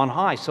 reigning from on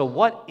high. So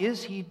what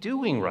is he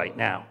doing right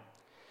now?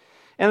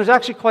 And there's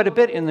actually quite a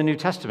bit in the New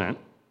Testament.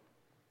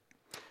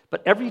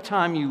 But every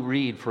time you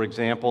read, for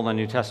example, in the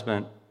New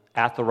Testament,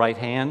 at the right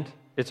hand,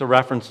 it's a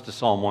reference to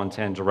Psalm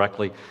 110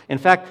 directly. In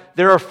fact,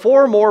 there are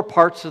 4 more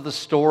parts of the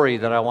story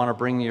that I want to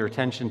bring your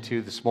attention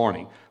to this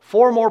morning.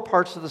 4 more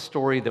parts of the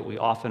story that we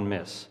often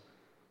miss.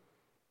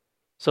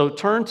 So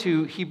turn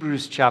to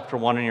Hebrews chapter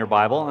 1 in your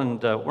Bible,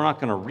 and we're not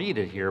going to read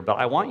it here, but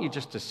I want you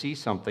just to see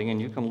something, and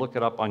you can look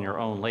it up on your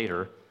own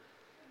later.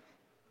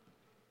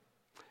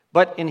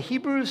 But in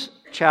Hebrews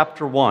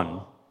chapter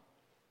 1,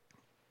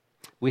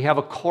 we have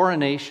a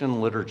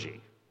coronation liturgy,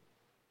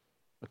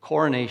 the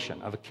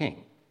coronation of a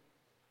king.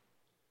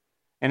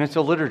 And it's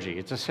a liturgy,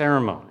 it's a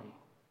ceremony.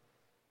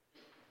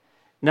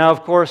 Now,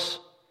 of course,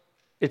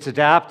 it's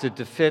adapted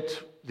to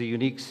fit the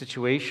unique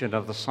situation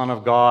of the Son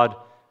of God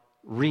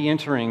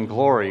re-entering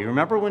glory.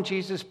 Remember when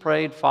Jesus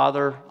prayed,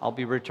 Father, I'll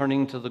be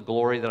returning to the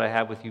glory that I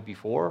had with you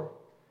before?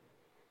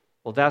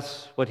 Well,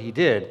 that's what he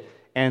did.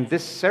 And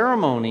this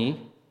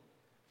ceremony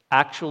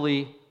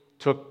actually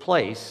took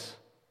place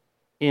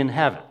in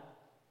heaven.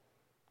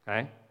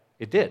 Okay?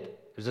 It did.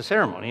 It was a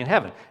ceremony in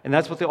heaven. And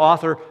that's what the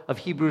author of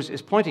Hebrews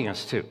is pointing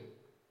us to.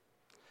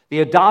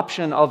 The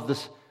adoption of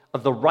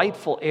the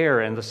rightful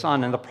heir and the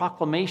Son, and the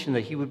proclamation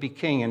that he would be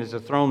king and his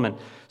enthronement.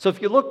 So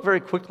if you look very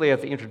quickly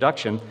at the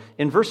introduction,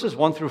 in verses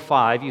 1 through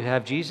 5, you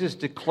have Jesus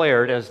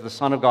declared as the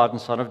Son of God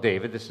and Son of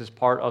David. This is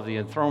part of the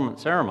enthronement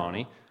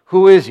ceremony.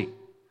 Who is he?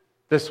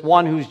 This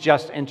one who's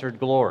just entered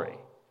glory.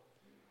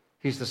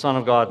 He's the Son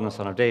of God and the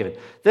Son of David.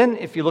 Then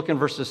if you look in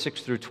verses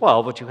 6 through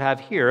 12, what you have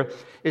here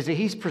is that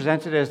he's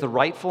presented as the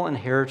rightful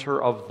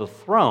inheritor of the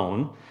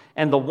throne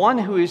and the one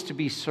who is to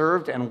be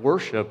served and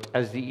worshiped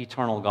as the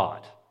eternal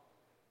God.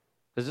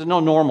 There's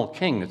no normal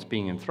king that's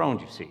being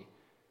enthroned, you see.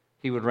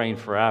 He would reign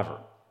forever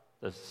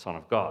as the Son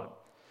of God.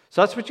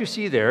 So that's what you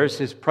see there is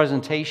his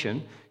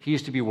presentation. He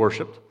is to be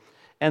worshipped.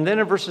 And then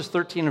in verses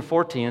 13 and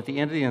 14, at the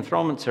end of the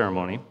enthronement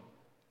ceremony,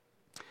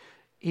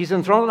 he's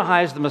enthroned on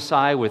high as the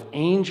Messiah with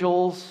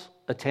angels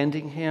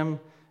attending him,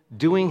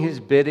 doing his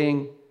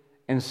bidding,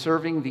 and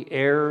serving the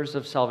heirs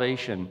of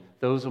salvation,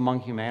 those among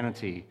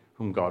humanity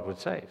whom God would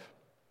save.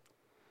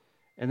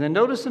 And then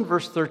notice in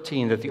verse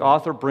 13 that the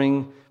author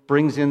brings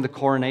brings in the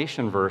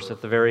coronation verse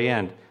at the very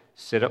end.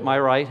 Sit at my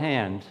right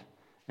hand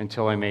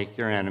until I make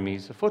your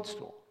enemies a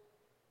footstool.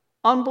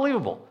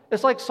 Unbelievable.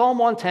 It's like Psalm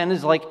 110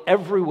 is like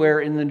everywhere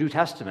in the New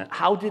Testament.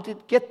 How did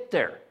it get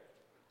there?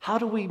 How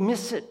do we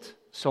miss it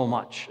so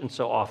much and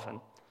so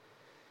often?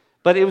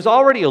 But it was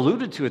already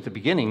alluded to at the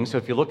beginning. So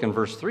if you look in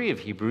verse 3 of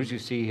Hebrews, you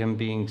see him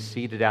being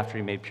seated after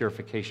he made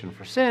purification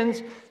for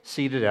sins,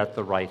 seated at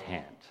the right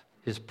hand,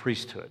 his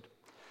priesthood.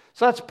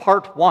 So that's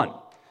part one,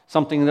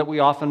 something that we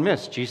often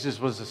miss. Jesus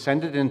was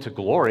ascended into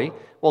glory.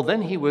 Well,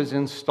 then he was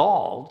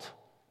installed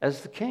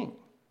as the king.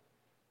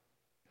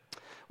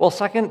 Well,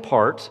 second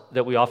part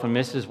that we often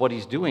miss is what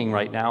he's doing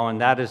right now,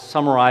 and that is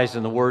summarized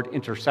in the word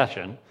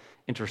intercession.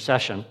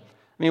 Intercession.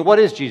 I mean, what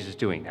is Jesus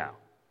doing now?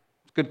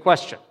 Good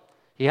question.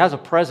 He has a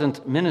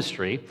present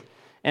ministry,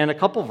 and a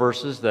couple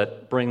verses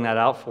that bring that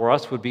out for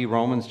us would be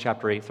Romans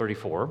chapter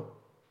 8:34,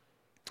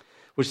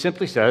 which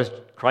simply says,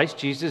 Christ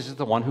Jesus is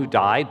the one who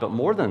died, but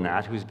more than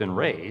that, who's been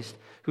raised,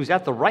 who's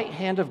at the right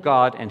hand of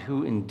God, and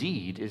who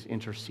indeed is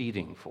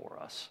interceding for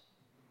us.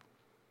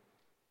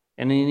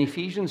 And in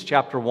Ephesians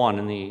chapter 1,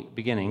 in the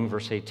beginning,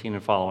 verse 18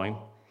 and following,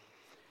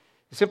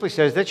 it simply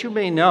says, that you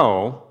may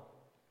know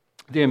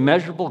the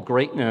immeasurable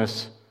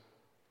greatness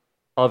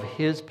of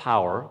his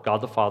power,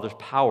 God the Father's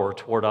power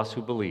toward us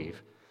who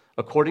believe,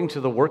 according to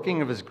the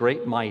working of his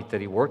great might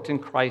that he worked in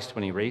Christ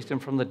when he raised him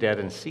from the dead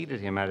and seated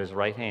him at his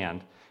right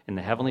hand in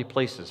the heavenly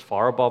places,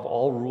 far above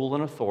all rule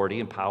and authority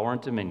and power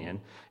and dominion,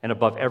 and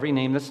above every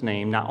name that's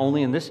named, not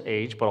only in this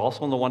age, but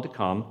also in the one to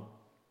come.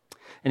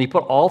 And he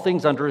put all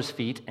things under his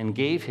feet and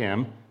gave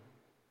him,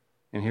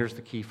 and here's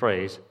the key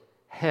phrase,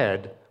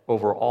 head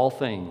over all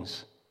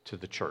things to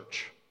the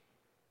church,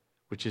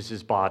 which is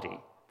his body,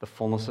 the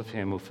fullness of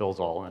him who fills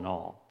all in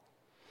all.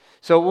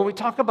 So when we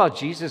talk about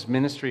Jesus'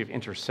 ministry of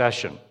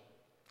intercession,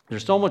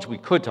 there's so much we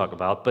could talk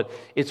about, but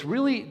it's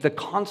really the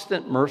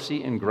constant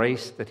mercy and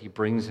grace that he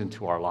brings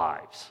into our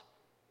lives.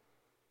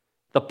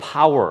 The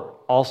power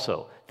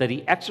also that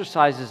he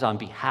exercises on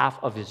behalf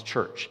of his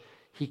church.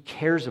 He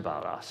cares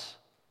about us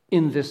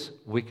in this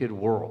wicked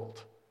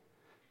world,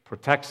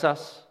 protects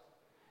us,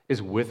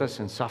 is with us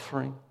in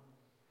suffering,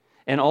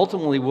 and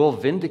ultimately will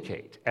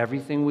vindicate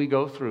everything we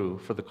go through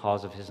for the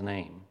cause of his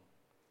name.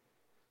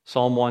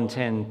 Psalm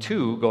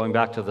 110:2, going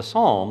back to the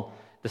psalm,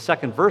 the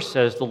second verse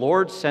says, the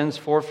Lord sends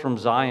forth from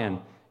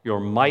Zion your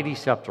mighty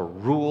scepter,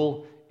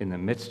 rule in the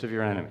midst of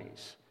your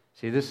enemies.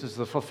 See, this is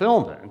the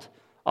fulfillment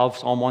of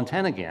Psalm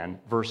 110 again,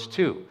 verse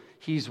 2.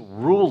 He's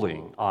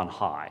ruling on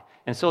high.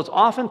 And so it's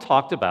often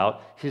talked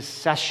about his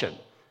session.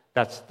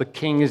 That's the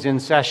king is in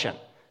session.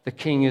 The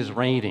king is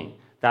reigning.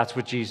 That's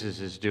what Jesus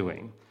is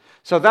doing.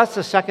 So that's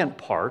the second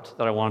part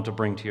that I wanted to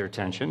bring to your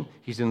attention.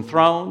 He's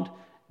enthroned.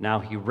 Now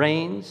he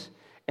reigns.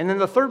 And then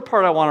the third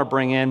part I want to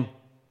bring in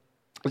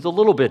is a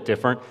little bit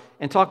different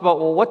and talk about,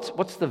 well,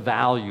 what's the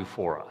value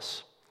for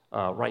us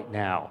right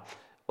now?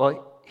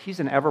 Well, he's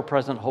an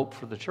ever-present hope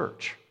for the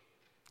church.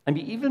 I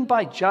mean, even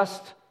by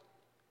just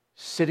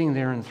sitting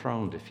there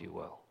enthroned, if you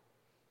will.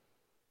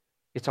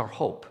 It's our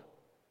hope.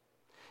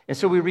 And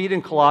so we read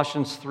in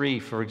Colossians 3,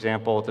 for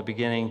example, at the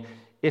beginning,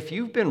 if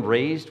you've been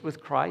raised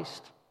with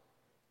Christ,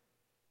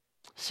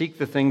 seek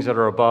the things that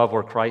are above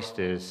where Christ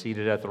is,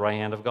 seated at the right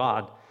hand of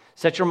God.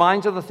 Set your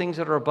minds on the things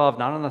that are above,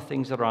 not on the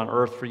things that are on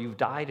earth, for you've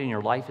died and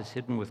your life is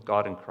hidden with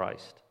God in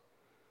Christ,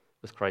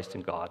 with Christ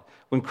in God.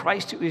 When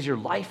Christ, who is your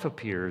life,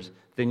 appears,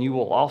 then you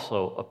will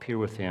also appear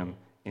with him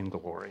in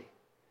glory.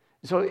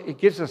 So it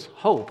gives us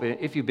hope.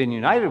 If you've been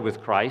united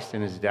with Christ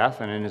in his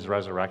death and in his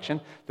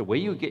resurrection, the way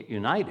you get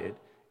united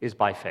is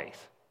by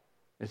faith.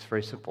 It's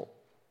very simple,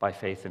 by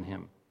faith in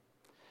him.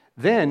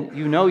 Then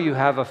you know you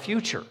have a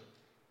future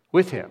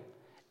with him.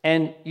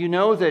 And you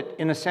know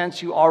that, in a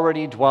sense, you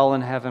already dwell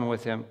in heaven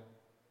with him.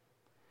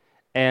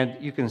 And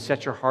you can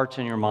set your hearts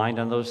and your mind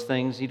on those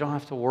things. You don't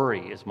have to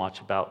worry as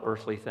much about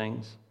earthly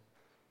things.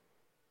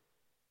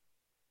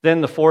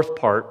 Then the fourth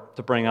part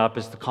to bring up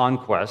is the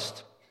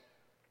conquest.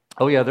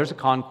 Oh yeah, there's a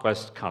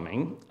conquest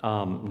coming.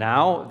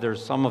 Now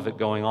there's some of it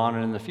going on,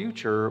 and in the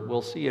future,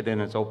 we'll see it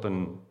in its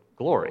open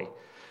glory.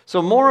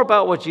 So more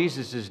about what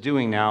Jesus is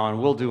doing now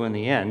and will do in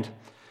the end.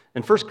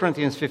 In 1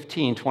 Corinthians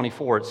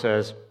 15:24, it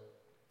says,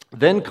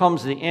 then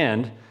comes the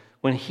end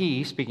when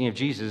he, speaking of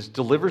Jesus,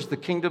 delivers the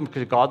kingdom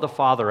to God the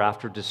Father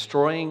after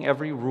destroying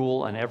every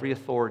rule and every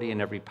authority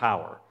and every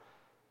power.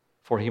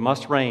 For he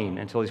must reign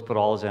until he's put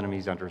all his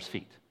enemies under his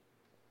feet.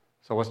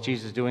 So what's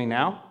Jesus doing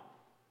now?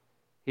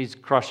 He's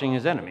crushing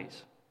his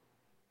enemies.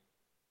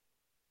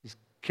 He's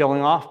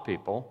killing off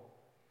people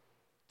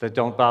that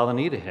don't bow the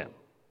knee to him.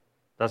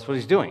 That's what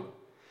he's doing.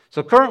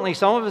 So currently,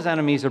 some of his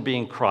enemies are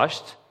being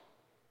crushed.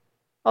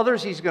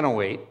 Others he's going to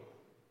wait.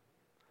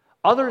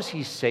 Others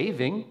he's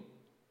saving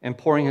and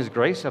pouring his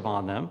grace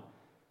upon them.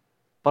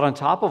 But on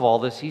top of all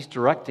this, he's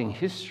directing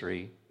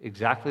history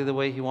exactly the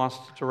way he wants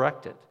to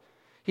direct it.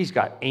 He's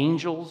got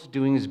angels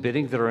doing his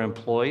bidding that are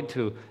employed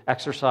to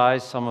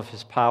exercise some of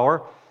his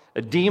power.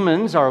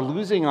 Demons are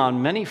losing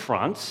on many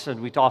fronts, and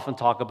we often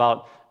talk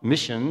about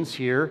missions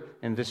here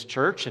in this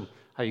church and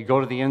how you go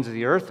to the ends of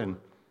the earth and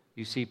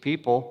you see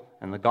people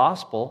and the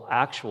gospel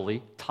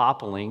actually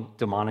toppling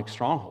demonic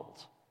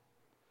strongholds.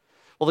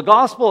 Well, the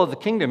gospel of the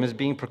kingdom is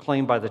being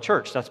proclaimed by the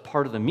church. That's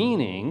part of the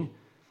meaning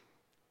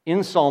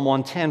in Psalm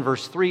 110,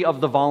 verse 3, of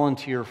the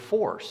volunteer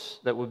force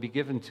that would be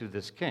given to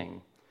this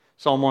king.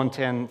 Psalm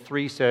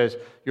 110:3 says,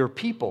 "Your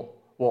people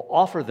will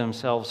offer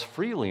themselves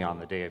freely on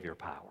the day of your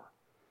power.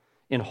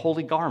 In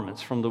holy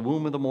garments from the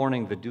womb of the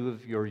morning, the dew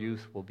of your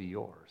youth will be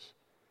yours."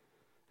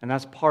 And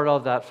that's part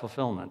of that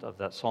fulfillment of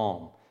that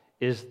psalm,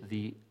 is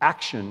the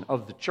action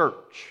of the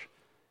church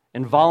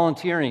and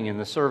volunteering in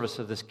the service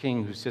of this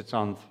king who sits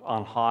on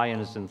high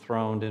and is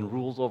enthroned and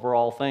rules over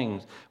all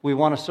things. We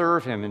want to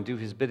serve him and do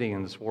his bidding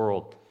in this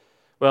world.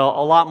 Well,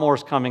 a lot more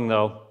is coming,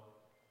 though.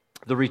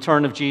 The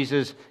return of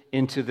Jesus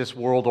into this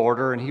world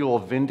order, and he will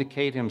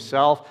vindicate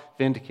himself,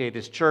 vindicate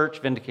his church,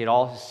 vindicate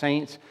all his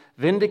saints,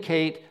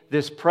 vindicate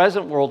this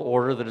present world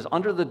order that is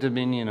under the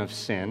dominion of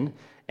sin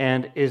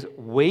and is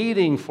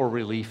waiting for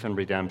relief and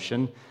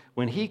redemption.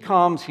 When he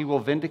comes, he will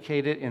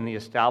vindicate it in the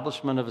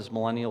establishment of his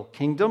millennial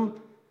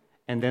kingdom,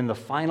 and then the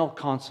final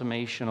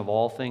consummation of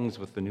all things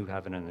with the new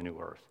heaven and the new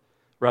earth.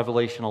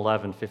 Revelation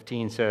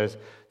 11:15 says,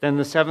 "Then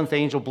the seventh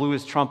angel blew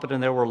his trumpet,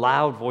 and there were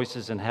loud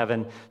voices in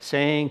heaven,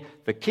 saying,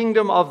 'The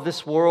kingdom of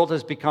this world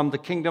has become the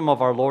kingdom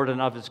of our Lord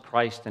and of his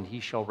Christ, and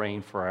he shall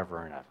reign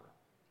forever and ever.'"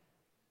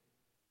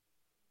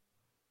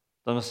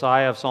 The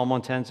Messiah of Psalm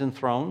 110 is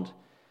enthroned.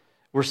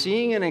 We're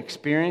seeing and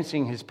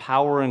experiencing his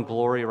power and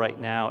glory right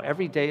now,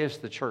 every day as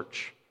the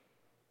church.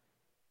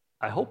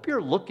 I hope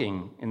you're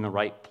looking in the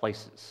right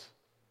places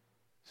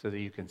so that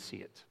you can see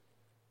it.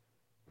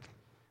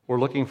 We're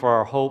looking for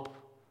our hope.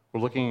 We're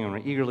looking and we're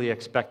eagerly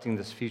expecting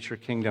this future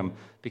kingdom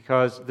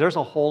because there's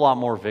a whole lot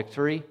more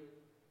victory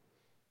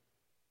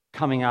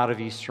coming out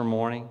of Easter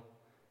morning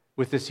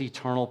with this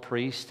eternal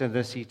priest and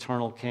this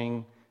eternal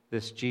king,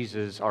 this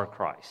Jesus, our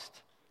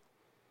Christ.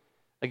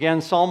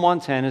 Again, Psalm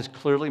 110 is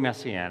clearly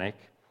messianic.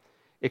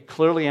 It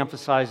clearly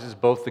emphasizes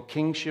both the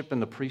kingship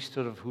and the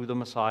priesthood of who the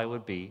Messiah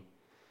would be.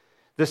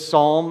 This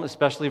psalm,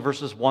 especially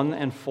verses 1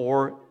 and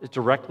 4, is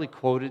directly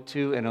quoted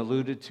to and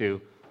alluded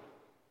to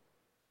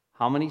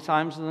how many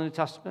times in the New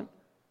Testament?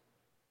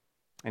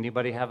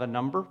 Anybody have a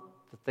number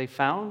that they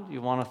found you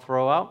want to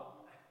throw out?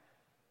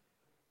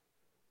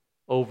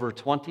 Over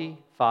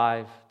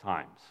 25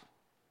 times.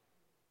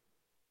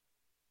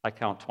 I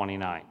count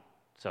 29,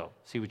 so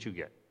see what you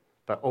get.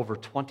 But over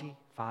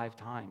 25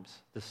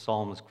 times this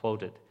psalm is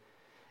quoted.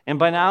 And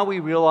by now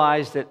we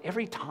realize that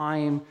every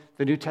time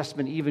the New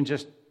Testament even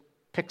just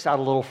picks out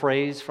a little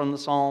phrase from the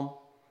psalm,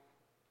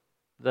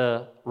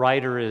 the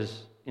writer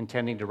is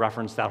intending to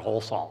reference that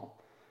whole psalm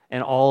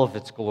and all of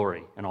its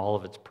glory and all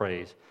of its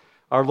praise.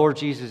 Our Lord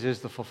Jesus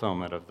is the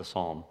fulfillment of the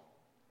psalm.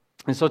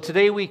 And so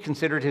today we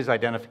considered his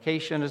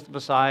identification as the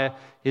Messiah,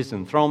 his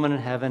enthronement in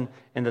heaven,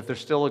 and that there's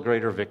still a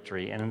greater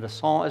victory. And in the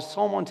psalm, as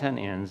Psalm 110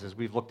 ends, as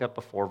we've looked at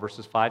before,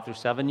 verses 5 through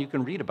 7, you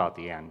can read about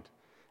the end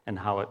and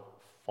how it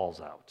falls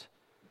out.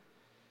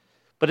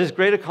 But his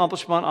great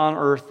accomplishment on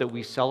earth that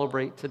we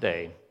celebrate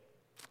today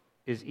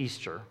is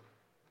Easter,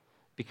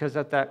 because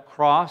at that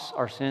cross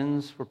our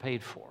sins were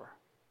paid for,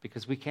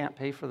 because we can't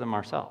pay for them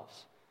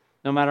ourselves.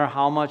 No matter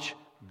how much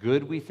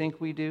good we think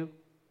we do,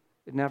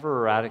 it never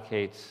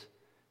eradicates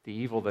the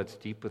evil that's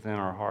deep within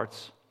our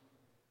hearts.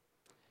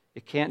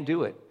 It can't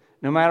do it.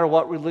 No matter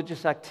what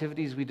religious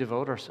activities we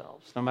devote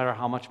ourselves, no matter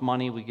how much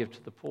money we give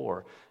to the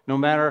poor, no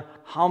matter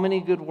how many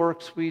good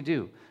works we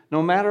do,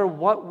 no matter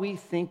what we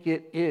think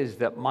it is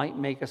that might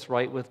make us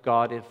right with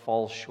God, it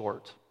falls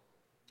short.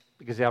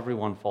 Because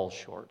everyone falls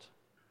short.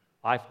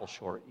 I fall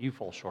short. You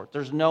fall short.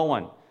 There's no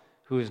one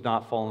who has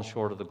not fallen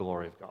short of the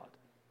glory of God.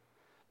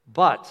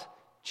 But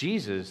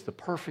Jesus, the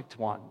perfect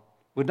one,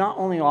 would not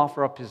only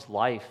offer up his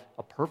life,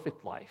 a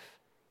perfect life,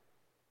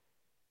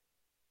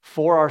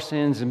 for our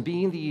sins, and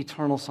being the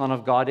eternal Son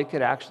of God, it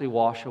could actually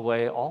wash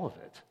away all of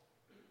it.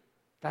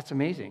 That's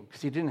amazing,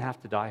 because he didn't have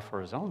to die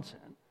for his own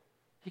sin.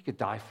 He could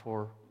die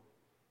for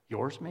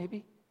yours,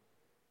 maybe,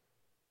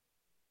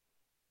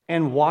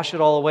 and wash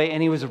it all away.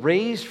 And he was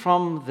raised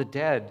from the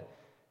dead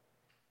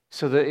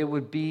so that it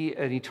would be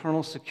an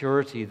eternal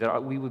security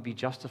that we would be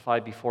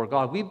justified before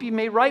God. We'd be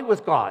made right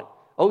with God.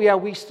 Oh yeah,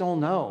 we still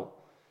know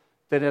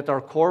that at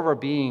our core of our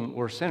being,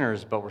 we're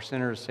sinners, but we're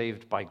sinners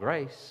saved by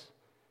grace.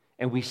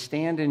 And we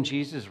stand in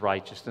Jesus'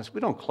 righteousness.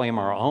 We don't claim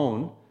our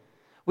own.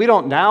 We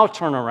don't now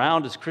turn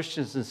around as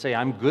Christians and say,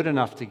 I'm good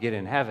enough to get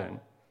in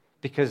heaven,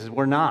 because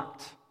we're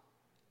not.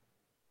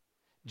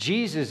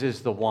 Jesus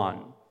is the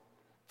one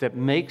that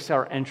makes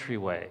our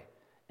entryway,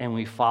 and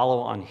we follow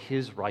on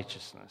his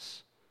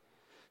righteousness.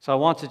 So I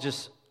want to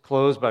just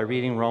close by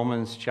reading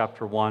Romans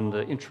chapter 1,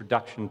 the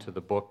introduction to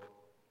the book.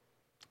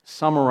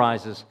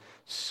 Summarizes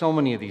so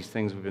many of these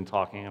things we've been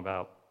talking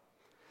about.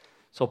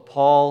 So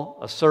Paul,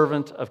 a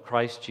servant of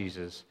Christ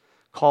Jesus,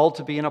 called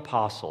to be an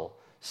apostle,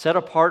 set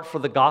apart for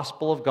the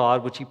gospel of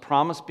God, which he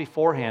promised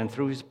beforehand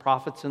through his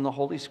prophets in the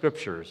Holy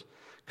Scriptures,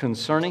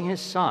 concerning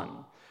his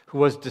Son, who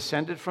was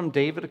descended from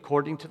David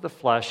according to the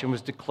flesh, and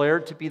was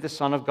declared to be the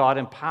Son of God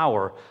in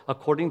power,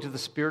 according to the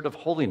Spirit of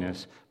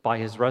holiness, by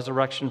his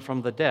resurrection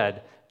from the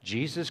dead,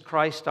 Jesus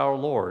Christ our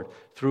Lord,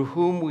 through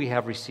whom we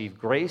have received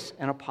grace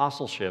and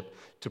apostleship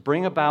to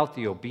bring about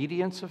the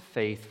obedience of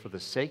faith for the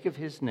sake of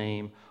his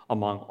name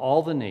among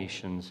all the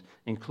nations,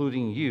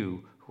 including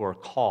you who are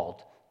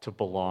called to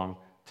belong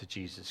to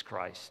Jesus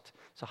Christ.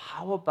 So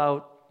how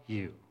about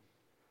you?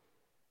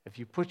 If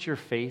you put your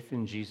faith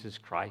in Jesus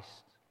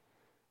Christ,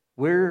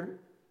 where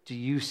do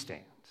you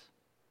stand?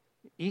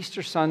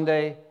 Easter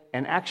Sunday,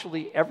 and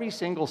actually every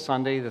single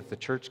Sunday that the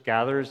church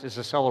gathers, is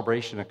a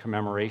celebration, a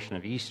commemoration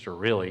of Easter,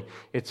 really.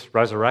 It's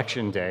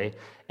Resurrection Day,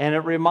 and it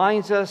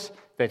reminds us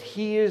that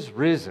he is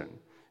risen,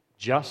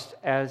 just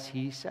as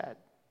he said.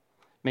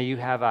 May you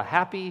have a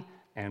happy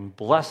and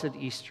blessed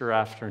Easter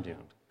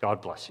afternoon.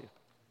 God bless you.